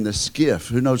down in the SCIF.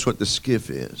 Who knows what the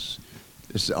SCIF is?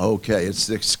 It's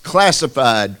this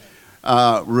classified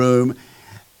room.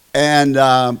 And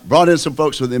brought in some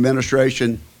folks with the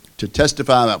administration to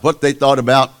testify about what they thought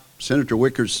about Senator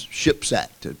Wicker's SHIPS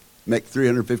Act to make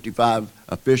 355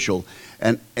 official.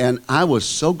 And I was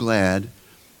so glad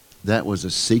that was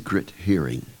a secret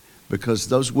hearing, because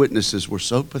those witnesses were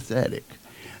so pathetic.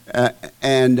 It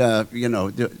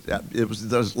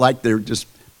was like they were just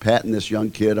patting this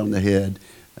young kid on the head,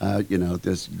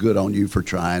 this good on you for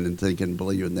trying and thinking,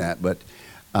 believing that. But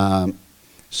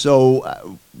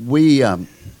we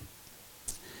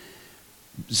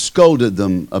scolded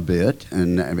them a bit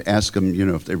and asked them,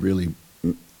 if they really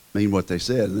mean what they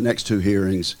said. The next two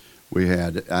hearings we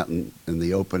had out in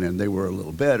the open, and they were a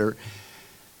little better.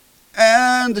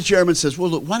 And the chairman says,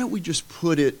 well, look, why don't we just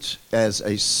put it as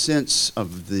a sense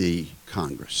of the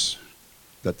Congress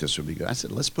that this would be good? I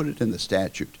said, let's put it in the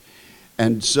statute.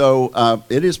 And so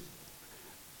it's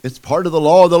part of the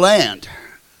law of the land.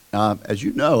 As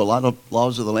you know, a lot of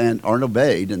laws of the land aren't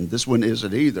obeyed, and this one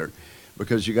isn't either,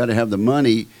 because you got to have the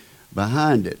money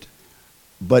behind it.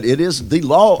 But it is the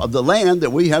law of the land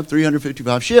that we have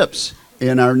 355 ships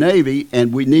in our Navy,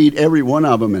 and we need every one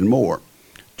of them and more.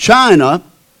 China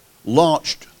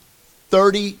launched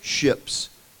 30 ships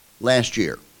last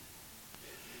year.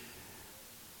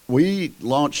 We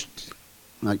launched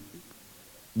at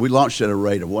a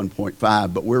rate of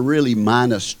 1.5, but we're really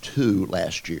 -2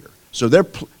 last year. So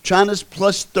China's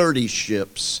plus 30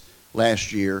 ships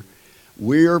last year.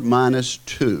 We're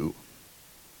 -2.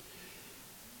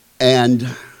 And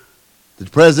the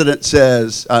president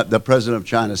of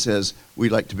China says,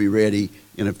 we'd like to be ready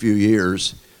in a few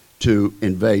years to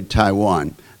invade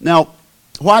Taiwan. Now,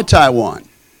 why Taiwan?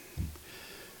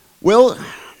 Well,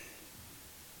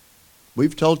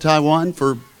 we've told Taiwan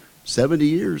for 70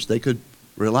 years they could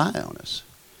rely on us.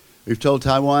 We've told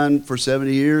Taiwan for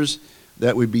 70 years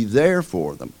that we'd be there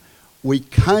for them. We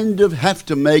kind of have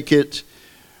to make it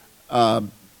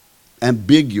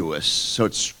ambiguous, so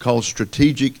it's called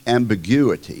strategic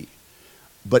ambiguity.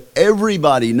 But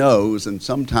everybody knows, and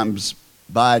sometimes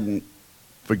Biden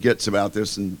forgets about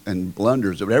this and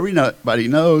blunders, but everybody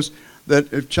knows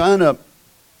that if China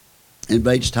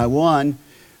invades Taiwan,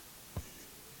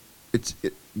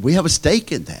 we have a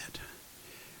stake in that.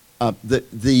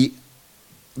 The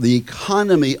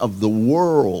economy of the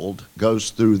world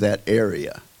goes through that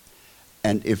area.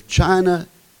 And if China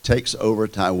takes over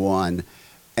Taiwan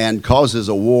and causes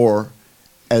a war,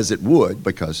 as it would,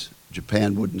 because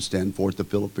Japan wouldn't stand for it, the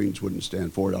Philippines wouldn't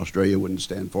stand for it, Australia wouldn't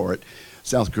stand for it,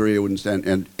 South Korea wouldn't stand,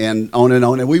 and on,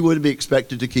 and we would be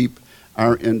expected to keep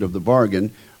our end of the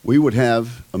bargain, we would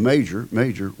have a major,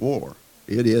 major war.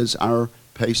 It is our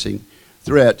pacing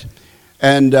threat.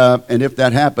 And if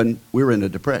that happened, we're in a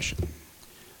depression.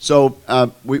 So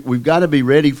we've got to be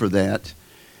ready for that.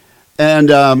 And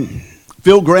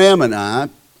Phil Graham and I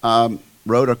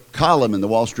wrote a column in the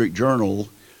Wall Street Journal.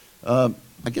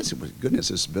 I guess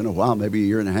it's been a while, maybe a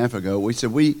year and a half ago. We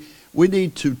said we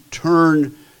need to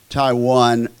turn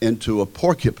Taiwan into a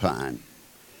porcupine.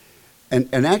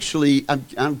 And actually,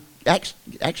 I'm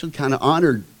actually kind of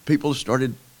honored people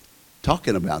started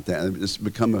talking about that. It's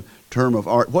become a term of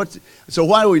art. So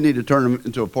why do we need to turn them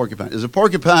into a porcupine? Is a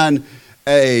porcupine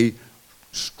a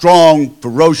strong,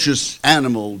 ferocious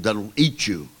animal that'll eat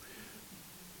you?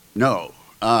 No.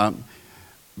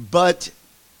 But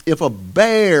if a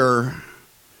bear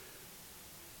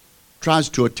tries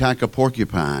to attack a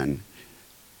porcupine,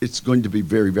 it's going to be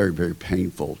very, very, very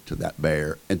painful to that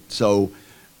bear. And so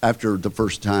after the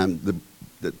first time, the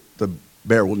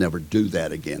bear will never do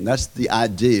that again. That's the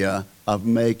idea of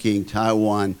making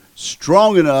Taiwan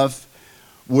strong enough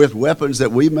with weapons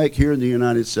that we make here in the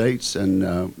United States and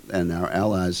our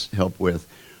allies help with,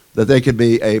 that they could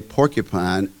be a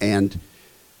porcupine, and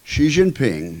Xi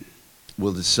Jinping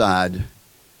will decide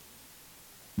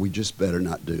we just better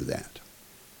not do that.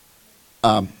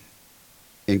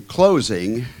 In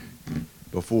closing,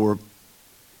 before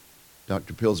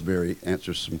Dr. Pillsbury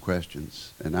answers some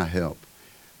questions, and I help,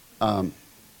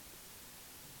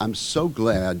 I'm so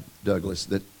glad, Douglas,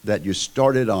 that you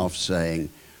started off saying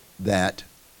that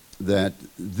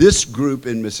this group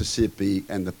in Mississippi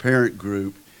and the parent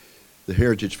group, the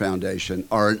Heritage Foundation,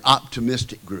 are an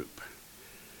optimistic group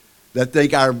that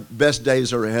think our best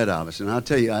days are ahead of us. And I'll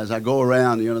tell you, as I go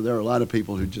around, there are a lot of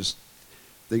people who just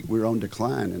think we're on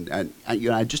decline. And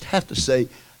I just have to say,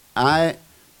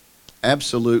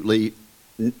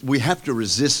 we have to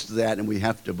resist that, and we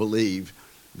have to believe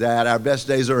that our best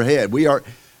days are ahead.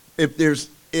 If there's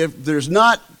if there's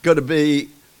not going to be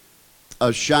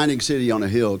a shining city on a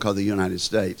hill called the United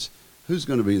States, who's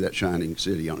going to be that shining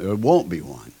city on it? There won't be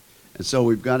one. And so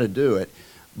we've got to do it.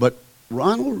 But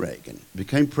Ronald Reagan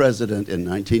became president in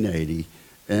 1980,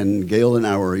 and Gail and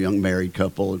I were a young married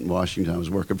couple in Washington. I was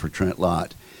working for Trent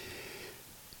Lott.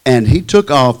 And he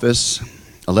took office,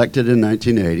 elected in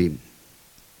 1980,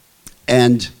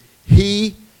 and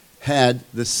he had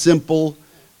the simple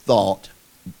thought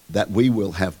that we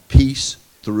will have peace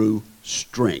through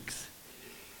strength.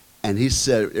 And he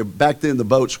said, back then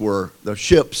the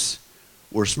ships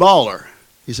were smaller.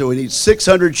 He said, we need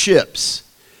 600 ships.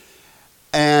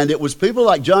 And it was people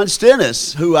like John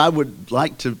Stennis, who I would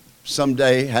like to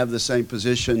someday have the same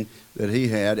position that he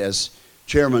had as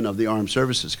chairman of the Armed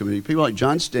Services Committee. People like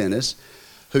John Stennis,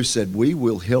 who said, we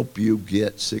will help you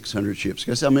get 600 ships.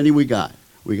 Guess how many we got?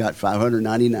 We got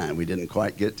 599. We didn't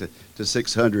quite get to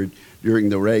 600 during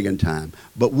the Reagan time.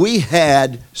 But we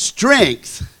had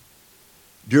strength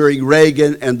during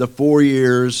Reagan and the 4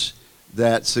 years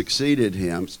that succeeded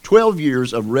him. 12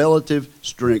 years of relative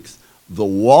strength. The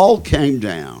wall came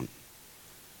down.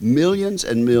 Millions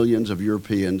and millions of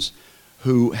Europeans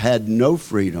who had no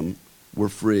freedom were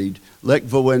freed. Lech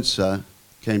Wałęsa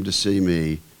came to see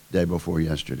me day before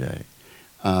yesterday.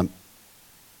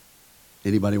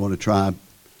 Anybody want to try?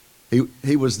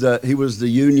 He was the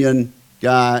union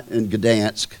guy in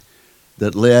Gdansk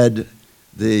that led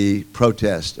the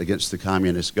protest against the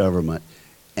communist government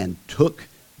and took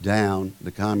down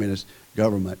the communist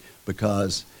government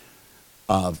because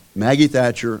of Maggie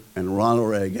Thatcher and Ronald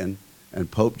Reagan and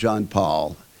Pope John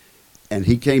Paul. And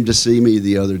he came to see me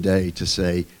the other day to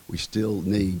say we still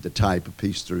need the type of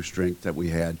peace through strength that we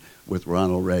had with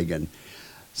Ronald Reagan.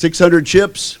 600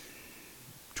 ships,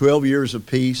 12 years of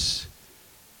peace,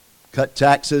 cut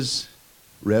taxes,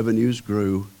 revenues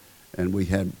grew, and we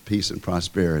had peace and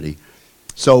prosperity.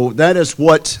 So that is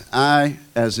what I,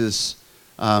 as is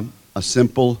a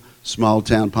simple,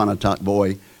 small-town Pontotoc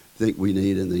boy, think we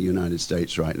need in the United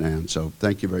States right now. And so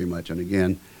thank you very much. And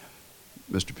again,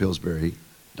 Mr. Pillsbury,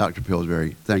 Dr.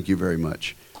 Pillsbury, thank you very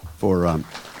much for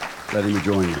letting me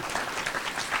join you.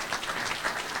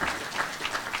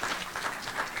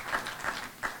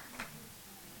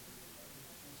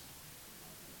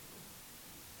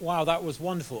 Wow, that was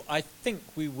wonderful. I think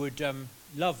we would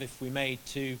love if we may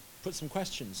to put some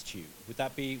questions to you. Would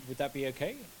that be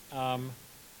okay?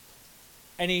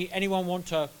 Anyone want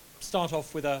to start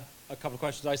off with a couple of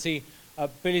questions? I see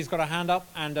Billy's got a hand up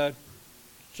and a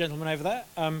gentleman over there.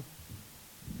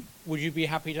 Would you be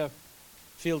happy to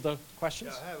field the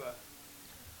questions? Yeah,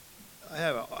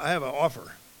 I have an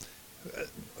offer.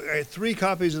 I have 3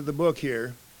 copies of the book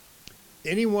here.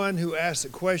 Anyone who asks a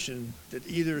question that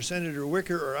either Senator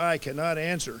Wicker or I cannot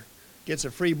answer gets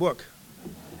a free book.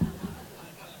 Is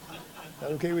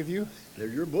that okay with you? They're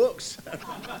your books.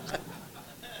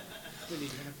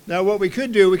 Now, what we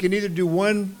could do, we can either do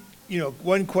one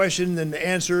question, then the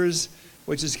answers,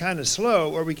 which is kind of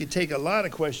slow, or we could take a lot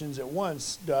of questions at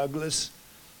once, Douglas.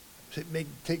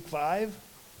 Take 5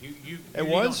 at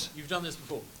once? You've done this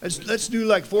before. Let's do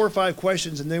like 4 or 5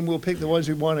 questions, and then we'll pick the ones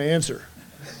we want to answer.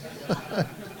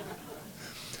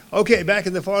 Okay, back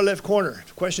in the far left corner,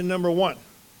 question number 1.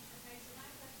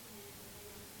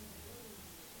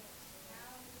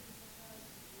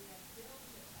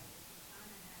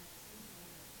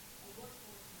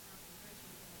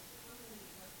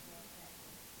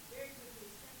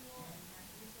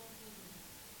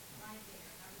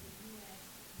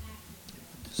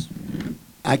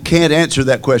 I can't answer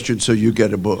that question, so you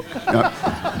get a book.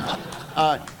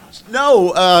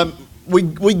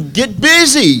 We get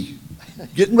busy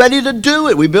getting ready to do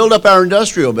it. We build up our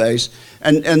industrial base,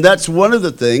 and that's one of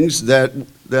the things that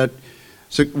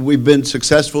we've been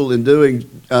successful in doing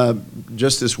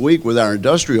just this week with our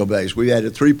industrial base. We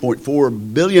added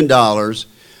 $3.4 billion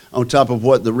on top of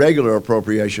what the regular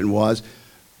appropriation was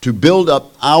to build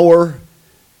up our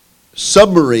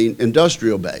submarine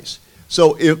industrial base.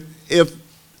 So if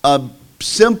a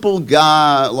simple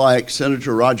guy like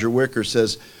Senator Roger Wicker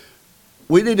says,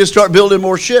 we need to start building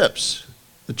more ships.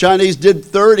 The Chinese did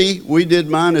 30, we did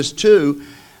 -2.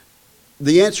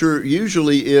 The answer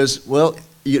usually is, well,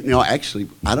 actually,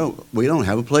 we don't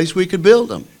have a place we could build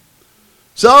them.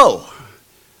 So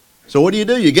what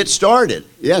do? You get started.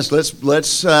 Yes,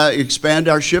 let's expand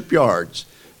our shipyards.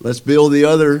 Let's build the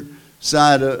other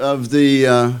side of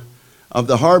the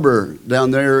harbor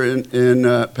down there in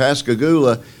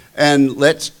Pascagoula, and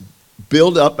let's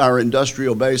build up our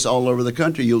industrial base all over the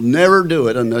country. You'll never do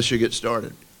it unless you get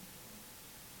started.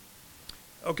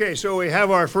 Okay, so we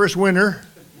have our first winner.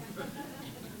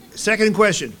 Second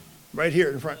question, right here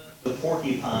in front. The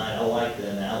porcupine, I like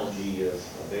the analogy of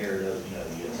a bear does,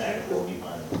 you attack a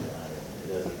porcupine, it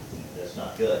doesn't, that's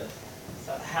not good.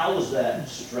 How is that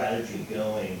strategy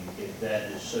going if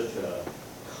that is such a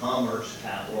commerce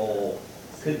capital,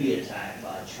 could be attacked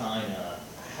by China?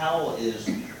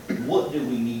 What do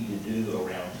we need to do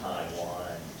around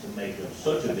Taiwan to make them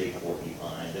such a big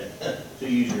porcupine that, to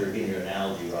use your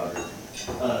analogy, Roger,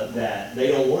 that they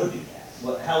don't want to do that?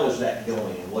 But how is that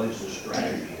going and what is the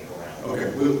strategy around it?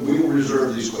 Okay, we'll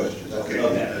reserve these questions.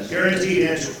 Okay. Guaranteed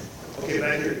answer. Okay,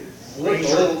 back here. A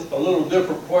little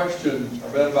different question. I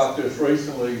read about this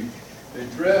recently.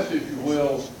 Address, if you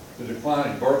will, the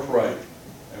declining birth rate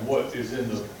and what is in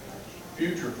the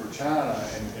future for China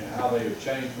and how they have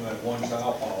changed from that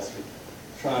one-child policy,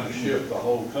 trying to shift the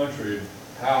whole country, and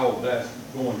how that's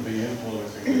going to be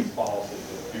influencing these policies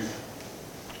in the future.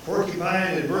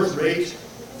 Porcupine and birth rate.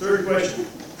 Third question.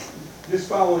 Just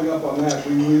following up on that,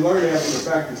 we learned after the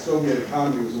fact that the Soviet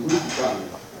economy was a weak economy.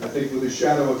 I think with the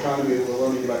shadow economy that we're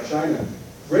learning about China,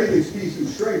 Reagan's peace and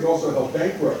strength also helped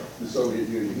bankrupt the Soviet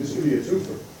Union. This could be a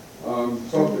twofer.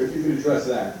 So if you could address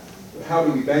that. How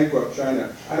do we bankrupt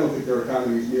China? I don't think their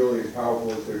economy is nearly as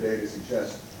powerful as their data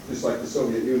suggests. Just like the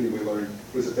Soviet Union, we learned,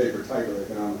 was a paper tiger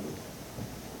economically.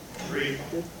 3.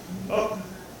 Oh,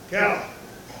 Cal.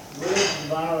 Where did the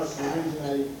virus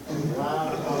originate?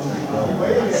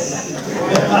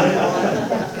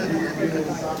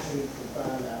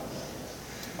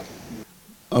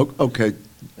 Okay,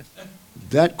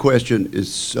 that question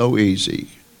is so easy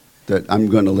that I'm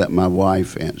going to let my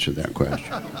wife answer that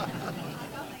question.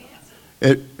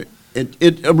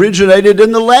 It originated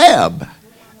in the lab,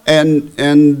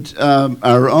 and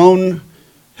our own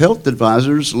health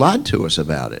advisors lied to us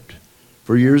about it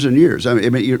for years and years. I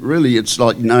mean, it's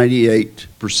like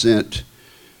 98%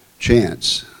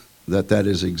 chance that that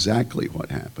is exactly what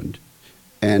happened,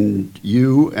 and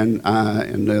you and I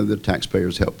and the other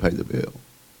taxpayers helped pay the bill.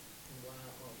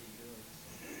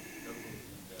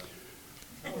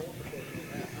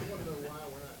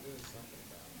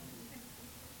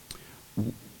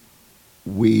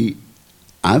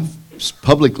 I've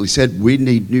publicly said we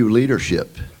need new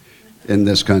leadership in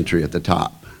this country at the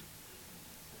top.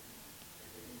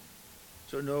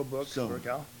 So no books for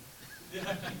Cal?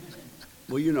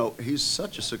 Well, he's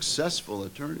such a successful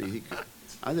attorney.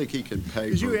 I think he can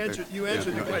pay. You answered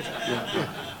the question.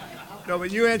 No,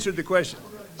 but you answered the question.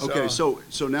 Okay, so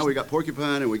now we got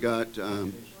porcupine and we got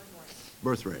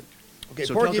birth rate. Okay,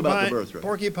 so porcupine, talk about the birth rate.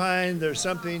 Porcupine, there's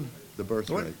something. The birth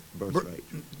rate.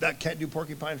 That can't do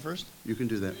porcupine first? You can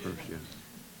do that first, yeah.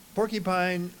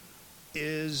 Porcupine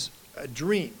is a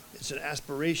dream. It's an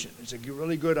aspiration. It's a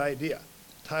really good idea.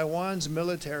 Taiwan's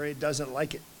military doesn't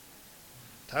like it.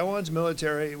 Taiwan's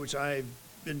military, which I've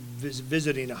been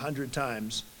visiting 100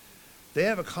 times, they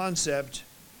have a concept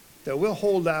that we'll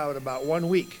hold out about 1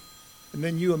 week. And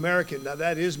then you Americans, now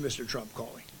that is Mr. Trump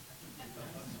calling.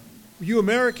 You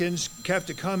Americans have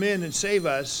to come in and save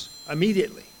us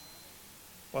immediately.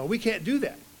 Well, we can't do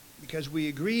that because we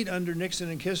agreed under Nixon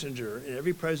and Kissinger, and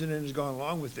every president has gone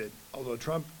along with it, although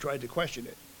Trump tried to question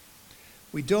it.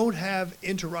 We don't have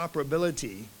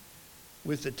interoperability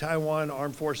with the Taiwan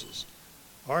armed forces.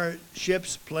 Our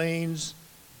ships, planes,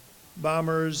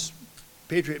 bombers,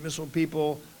 Patriot missile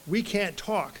people, we can't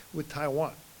talk with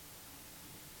Taiwan.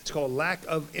 It's called lack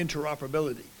of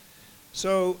interoperability.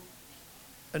 So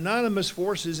anonymous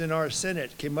forces in our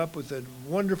Senate came up with a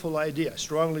wonderful idea,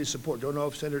 strongly support. Don't know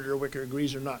if Senator Wicker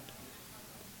agrees or not.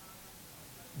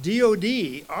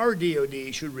 DOD, our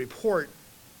DOD, should report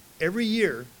every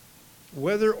year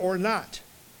whether or not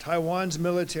Taiwan's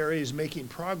military is making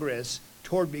progress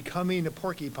toward becoming a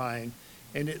porcupine,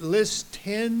 and it lists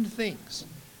 10 things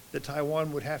that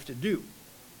Taiwan would have to do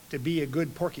to be a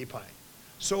good porcupine.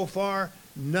 So far,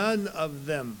 none of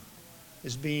them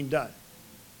is being done.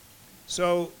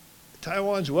 So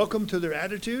Taiwan's welcome to their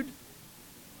attitude.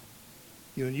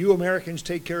 You Americans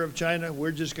take care of China.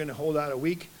 We're just going to hold out a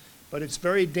week. But it's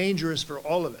very dangerous for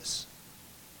all of us.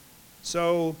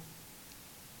 So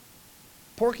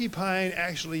porcupine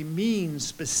actually means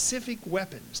specific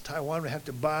weapons Taiwan would have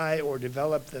to buy or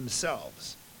develop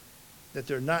themselves that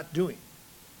they're not doing.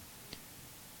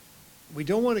 We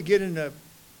don't want to get in a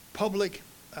public,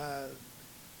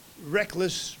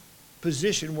 reckless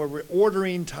position where we're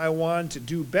ordering Taiwan to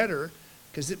do better,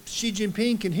 because Xi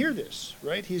Jinping can hear this,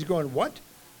 right? He's going, what?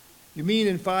 You mean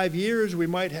in 5 years we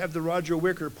might have the Roger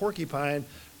Wicker porcupine?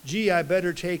 Gee, I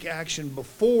better take action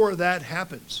before that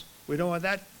happens. We don't want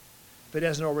that if it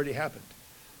hasn't already happened.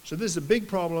 So this is a big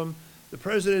problem. The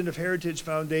president of Heritage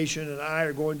Foundation and I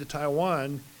are going to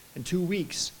Taiwan in 2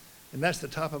 weeks, and that's the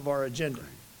top of our agenda.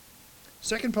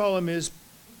 Second problem is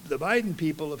the Biden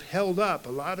people have held up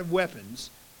a lot of weapons,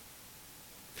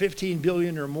 15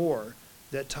 billion or more,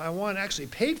 that Taiwan actually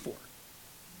paid for.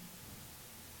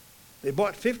 They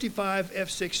bought 55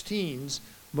 F-16s.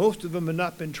 Most of them have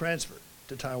not been transferred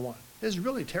to Taiwan. This is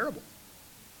really terrible.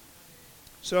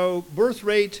 So birth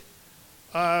rate,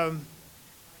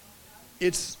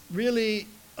 it's really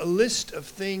a list of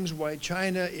things why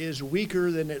China is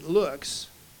weaker than it looks.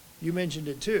 You mentioned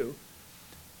it too.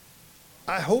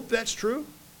 I hope that's true.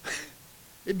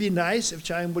 It'd be nice if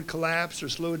China would collapse or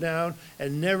slow down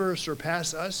and never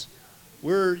surpass us.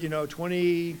 We're,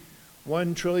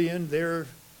 21 trillion, they're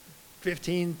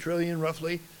 15 trillion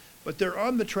roughly, but they're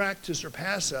on the track to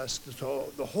surpass us.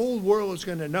 So the whole world is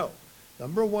going to know.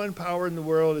 Number one power in the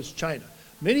world is China.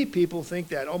 Many people think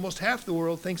that. Almost half the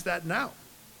world thinks that now.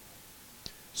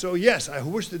 So yes, I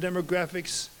wish the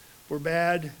demographics were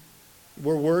bad,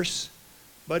 were worse,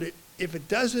 but if it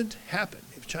doesn't happen,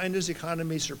 if China's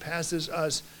economy surpasses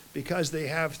us because they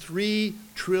have $3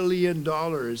 trillion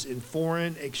in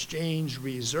foreign exchange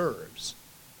reserves,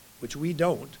 which we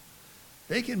don't,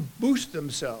 they can boost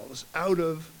themselves out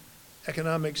of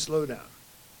economic slowdown.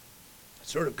 It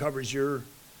sort of covers your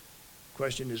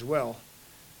question as well.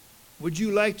 Would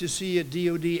you like to see a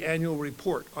DoD annual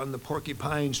report on the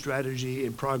porcupine strategy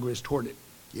and progress toward it?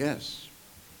 Yes.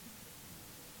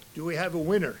 Do we have a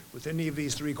winner with any of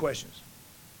these three questions?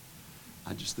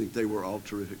 I just think they were all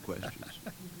terrific questions.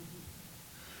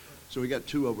 So we got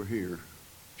two over here.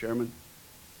 Chairman?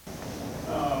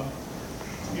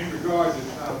 In regard to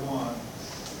Taiwan,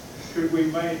 should we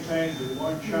maintain the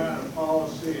one China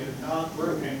policy and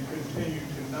and continue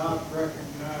to not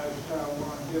recognize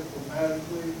Taiwan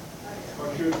diplomatically,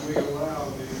 or should we allow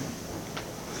the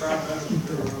Prime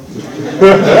Minister of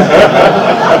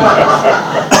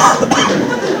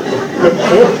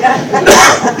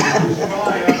It's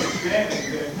my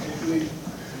understanding that, at least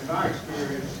in my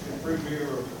experience, the Premier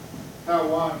of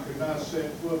Taiwan could not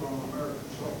set foot on American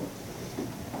soil.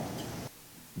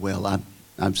 Well,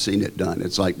 I've seen it done.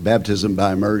 It's like baptism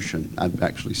by immersion. I've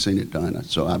actually seen it done,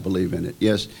 so I believe in it.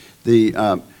 Yes,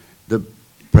 the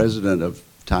president of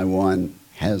Taiwan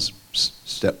has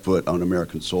stepped foot on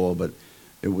American soil, but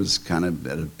it was kind of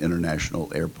at an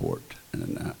international airport,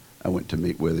 and I went to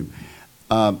meet with him.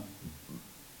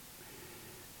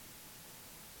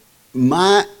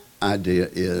 My idea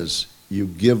is you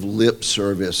give lip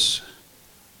service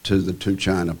to the two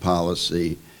China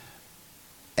policy,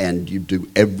 and you do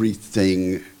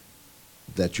everything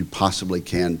that you possibly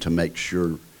can to make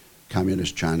sure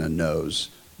Communist China knows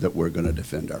that we're going to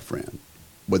defend our friend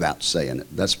without saying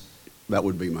it. That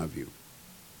would be my view.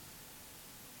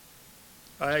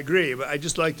 I agree, but I'd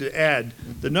just like to add,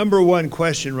 the number one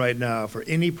question right now for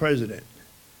any president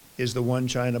is the one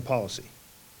China policy.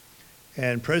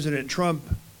 And President Trump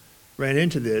ran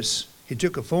into this. He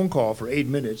took a phone call for 8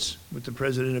 minutes with the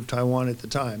president of Taiwan at the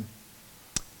time.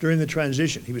 During the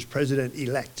transition, he was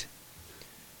president-elect.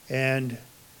 And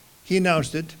he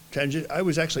announced it. I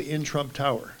was actually in Trump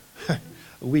Tower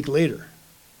a week later,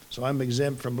 so I'm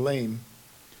exempt from blame.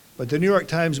 But the New York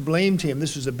Times blamed him.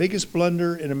 This was the biggest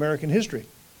blunder in American history,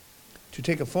 to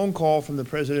take a phone call from the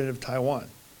president of Taiwan.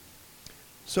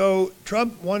 So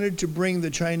Trump wanted to bring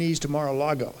the Chinese to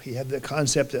Mar-a-Lago. He had the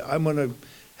concept that I'm going to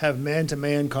have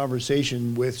man-to-man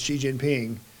conversation with Xi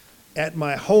Jinping at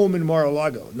my home in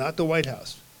Mar-a-Lago, not the White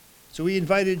House. So he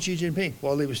invited Xi Jinping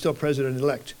while he was still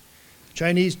president-elect.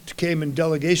 Chinese came and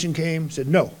delegation came, said,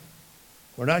 no,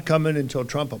 we're not coming until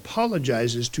Trump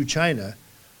apologizes to China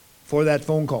for that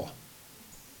phone call.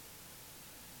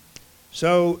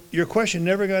 So your question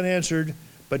never got answered,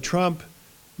 but Trump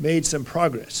made some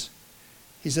progress.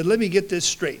 He said, let me get this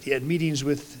straight. He had meetings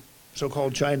with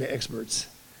so-called China experts.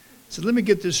 He said, let me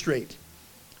get this straight.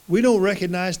 We don't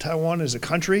recognize Taiwan as a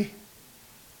country.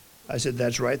 I said,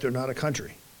 that's right, they're not a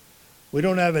country. We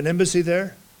don't have an embassy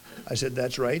there. I said,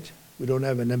 that's right, we don't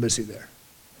have an embassy there.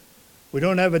 We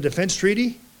don't have a defense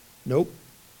treaty? Nope.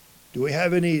 Do we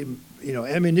have any,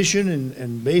 ammunition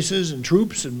and bases and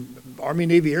troops and Army,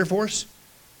 Navy, Air Force?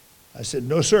 I said,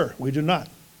 no, sir, we do not.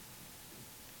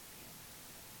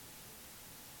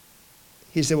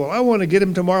 He said, well, I want to get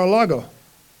him to Mar-a-Lago.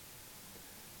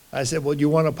 I said, well, you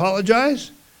want to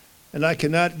apologize? And I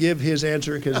cannot give his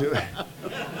answer because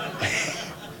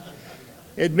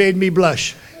it made me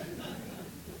blush.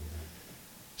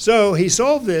 So he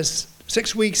solved this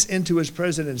 6 weeks into his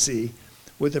presidency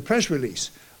with a press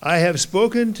release. I have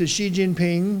spoken to Xi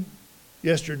Jinping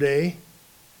yesterday,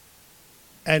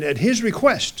 and at his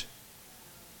request,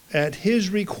 I've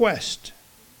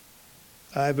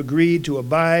agreed to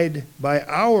abide by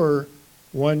our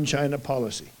one China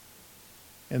policy.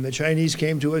 And the Chinese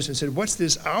came to us and said, what's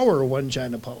this our one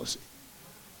China policy?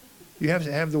 You have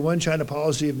to have the one China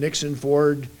policy of Nixon,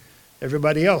 Ford,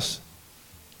 everybody else.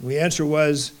 And the answer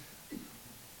was,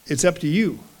 it's up to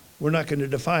you. We're not going to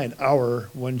define our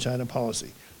one China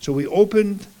policy. So we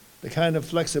opened the kind of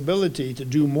flexibility to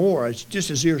do more, it's just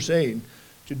as you're saying,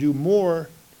 to do more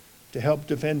to help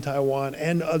defend Taiwan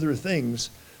and other things.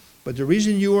 But the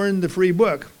reason you earned the free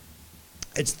book,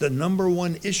 it's the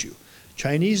 #1 issue.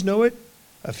 Chinese know it,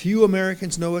 a few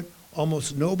Americans know it,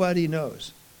 almost nobody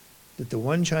knows that the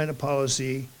one China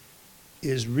policy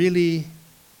is really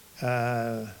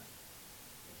a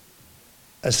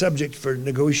subject for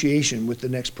negotiation with the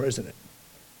next president.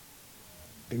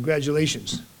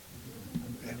 Congratulations.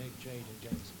 Jade and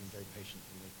James have been very patient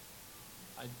with me.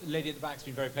 The lady at the back's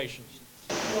been very patient.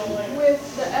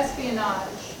 With the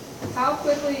espionage, how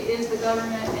quickly is the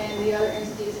government and the other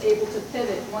entities able to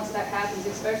pivot once that happens,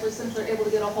 especially since they're able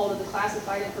to get a hold of the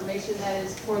classified information that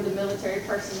is for the military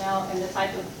personnel and the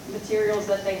type of materials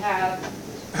that they have?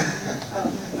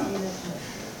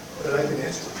 But I can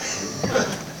answer.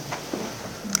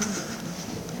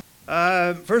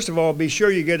 First of all, be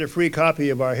sure you get a free copy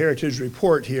of our Heritage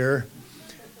Report here,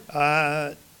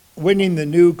 winning the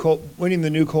new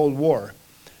Cold War,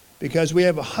 because we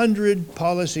have 100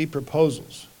 policy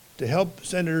proposals to help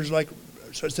senators like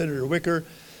Senator Wicker.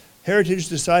 Heritage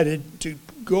decided to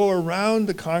go around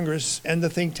the Congress and the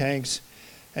think tanks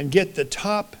and get the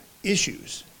top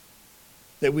issues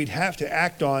that we'd have to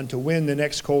act on to win the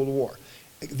next Cold War.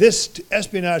 This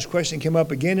espionage question came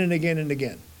up again and again and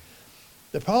again.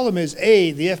 The problem is,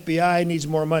 A, the FBI needs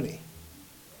more money.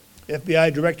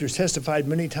 FBI directors testified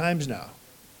many times now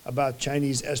about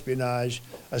Chinese espionage,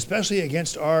 especially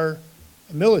against our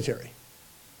military.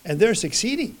 And they're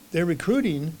succeeding. They're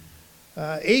recruiting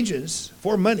agents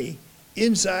for money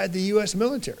inside the U.S.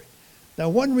 military. Now,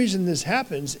 one reason this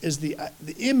happens is the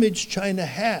image China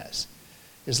has.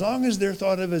 As long as they're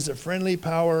thought of as a friendly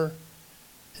power,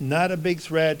 not a big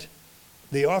threat,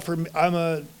 they offer, I'm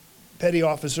a petty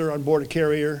officer on board a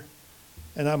carrier,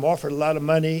 and I'm offered a lot of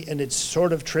money, and it's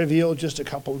sort of trivial, just a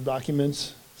couple of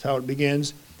documents. That's how it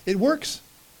begins. It works.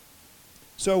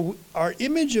 So our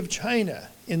image of China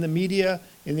in the media,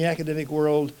 in the academic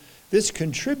world, this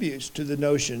contributes to the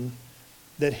notion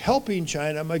that helping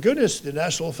China, my goodness, the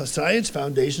National Science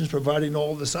Foundation is providing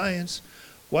all the science.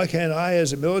 Why can't I,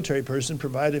 as a military person,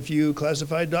 provide a few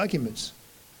classified documents?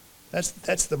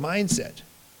 That's the mindset.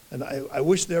 And I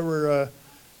wish there were a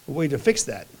way to fix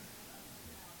that.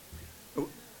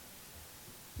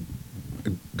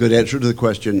 Good answer to the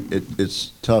question.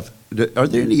 It's tough. Are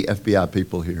there any FBI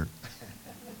people here?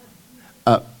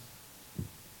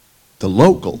 The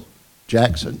local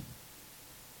Jackson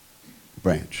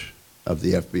branch of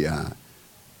the FBI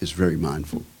is very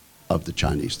mindful of the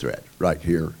Chinese threat right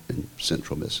here in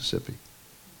central Mississippi.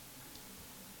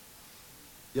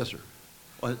 Yes, sir.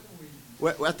 Well,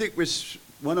 I think we're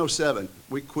 107.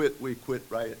 We quit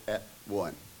right at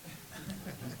 1.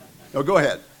 No, go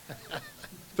ahead.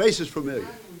 Face is familiar.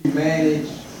 Manage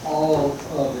all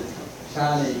of the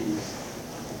Chinese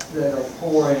that are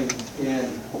pouring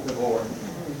in the border.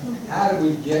 How do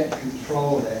we get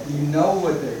control of that? You know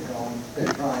what they're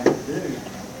trying to do.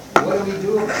 What do we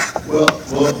do about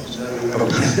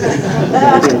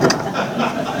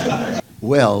it?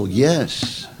 Well,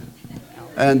 yes.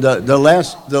 And the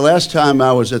last time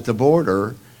I was at the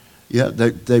border, yeah,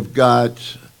 they've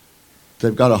got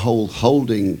a whole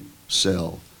holding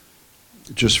cell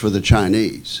just for the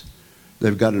Chinese.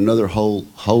 They've got another whole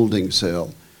holding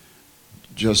cell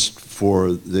just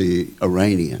for the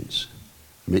Iranians.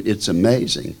 I mean, it's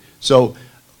amazing. So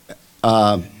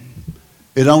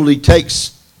it only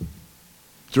takes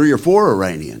 3 or 4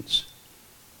 Iranians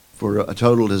for a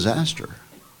total disaster.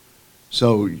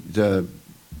 So the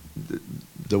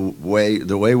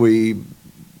way we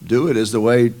do it is the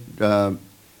way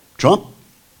Trump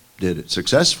did it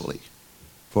successfully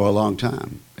for a long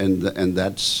time, and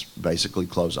that's basically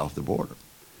close off the border.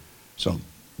 So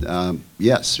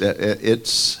yes,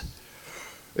 it's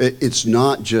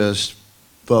not just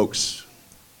folks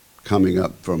coming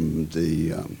up from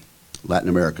the Latin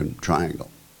American triangle.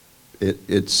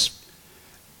 It's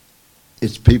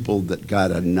people that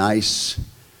got a nice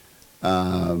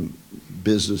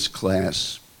business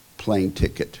class plane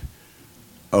ticket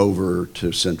over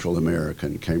to Central America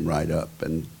and came right up,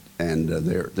 and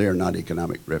they're not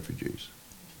economic refugees.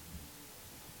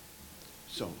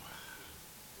 So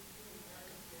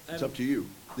it's up to you.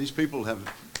 These people have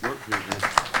worked here.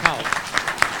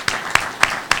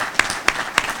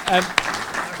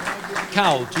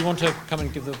 Cal, do you want to come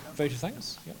and give the vote of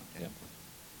thanks? Yeah.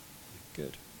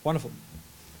 Good. Wonderful.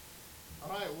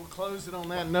 All right, we'll close it on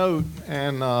that note.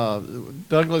 And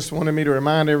Douglas wanted me to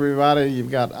remind everybody,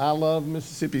 you've got I Love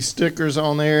Mississippi stickers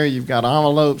on there. You've got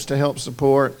envelopes to help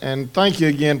support. And thank you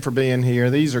again for being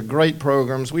here. These are great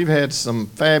programs. We've had some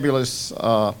fabulous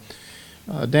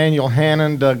Daniel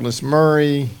Hannon, Douglas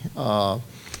Murray,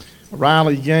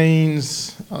 Riley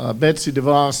Gaines, Betsy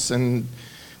DeVos, and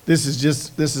this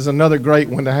is another great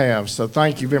one to have. So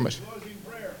thank you very much.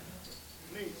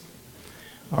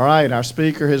 All right, our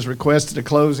speaker has requested a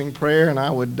closing prayer, and I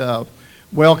would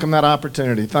welcome that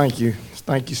opportunity. Thank you.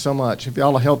 Thank you so much. If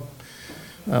y'all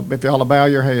will bow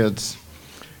your heads.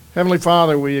 Heavenly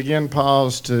Father, we again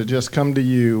pause to just come to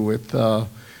you with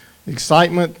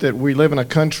excitement that we live in a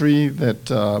country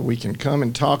that we can come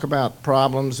and talk about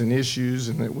problems and issues,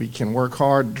 and that we can work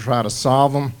hard to try to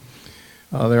solve them.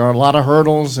 There are a lot of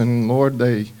hurdles, and Lord,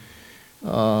 we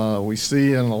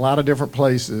see in a lot of different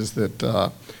places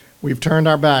that we've turned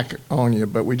our back on you,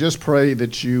 but we just pray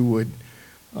that you would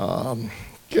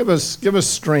give us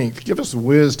strength, give us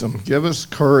wisdom, give us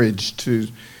courage to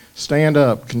stand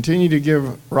up. Continue to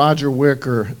give Roger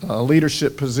Wicker a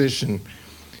leadership position,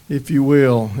 if you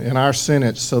will, in our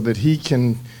Senate so that he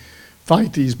can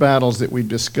fight these battles that we've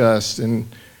discussed. And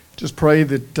just pray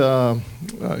that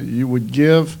you would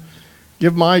give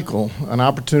Michael an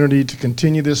opportunity to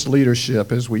continue this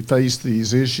leadership as we face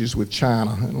these issues with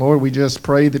China. And Lord, we just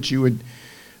pray that you would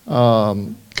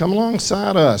come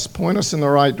alongside us, point us in the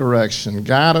right direction,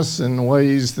 guide us in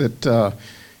ways that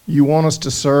you want us to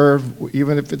serve,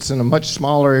 even if it's in a much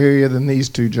smaller area than these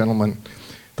two gentlemen.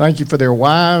 Thank you for their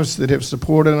wives that have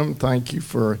supported them. Thank you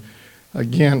for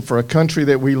a country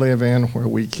that we live in where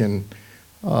we can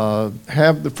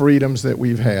have the freedoms that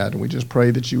we've had. We just pray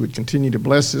that you would continue to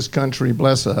bless this country,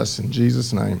 bless us. In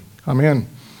Jesus' name, amen.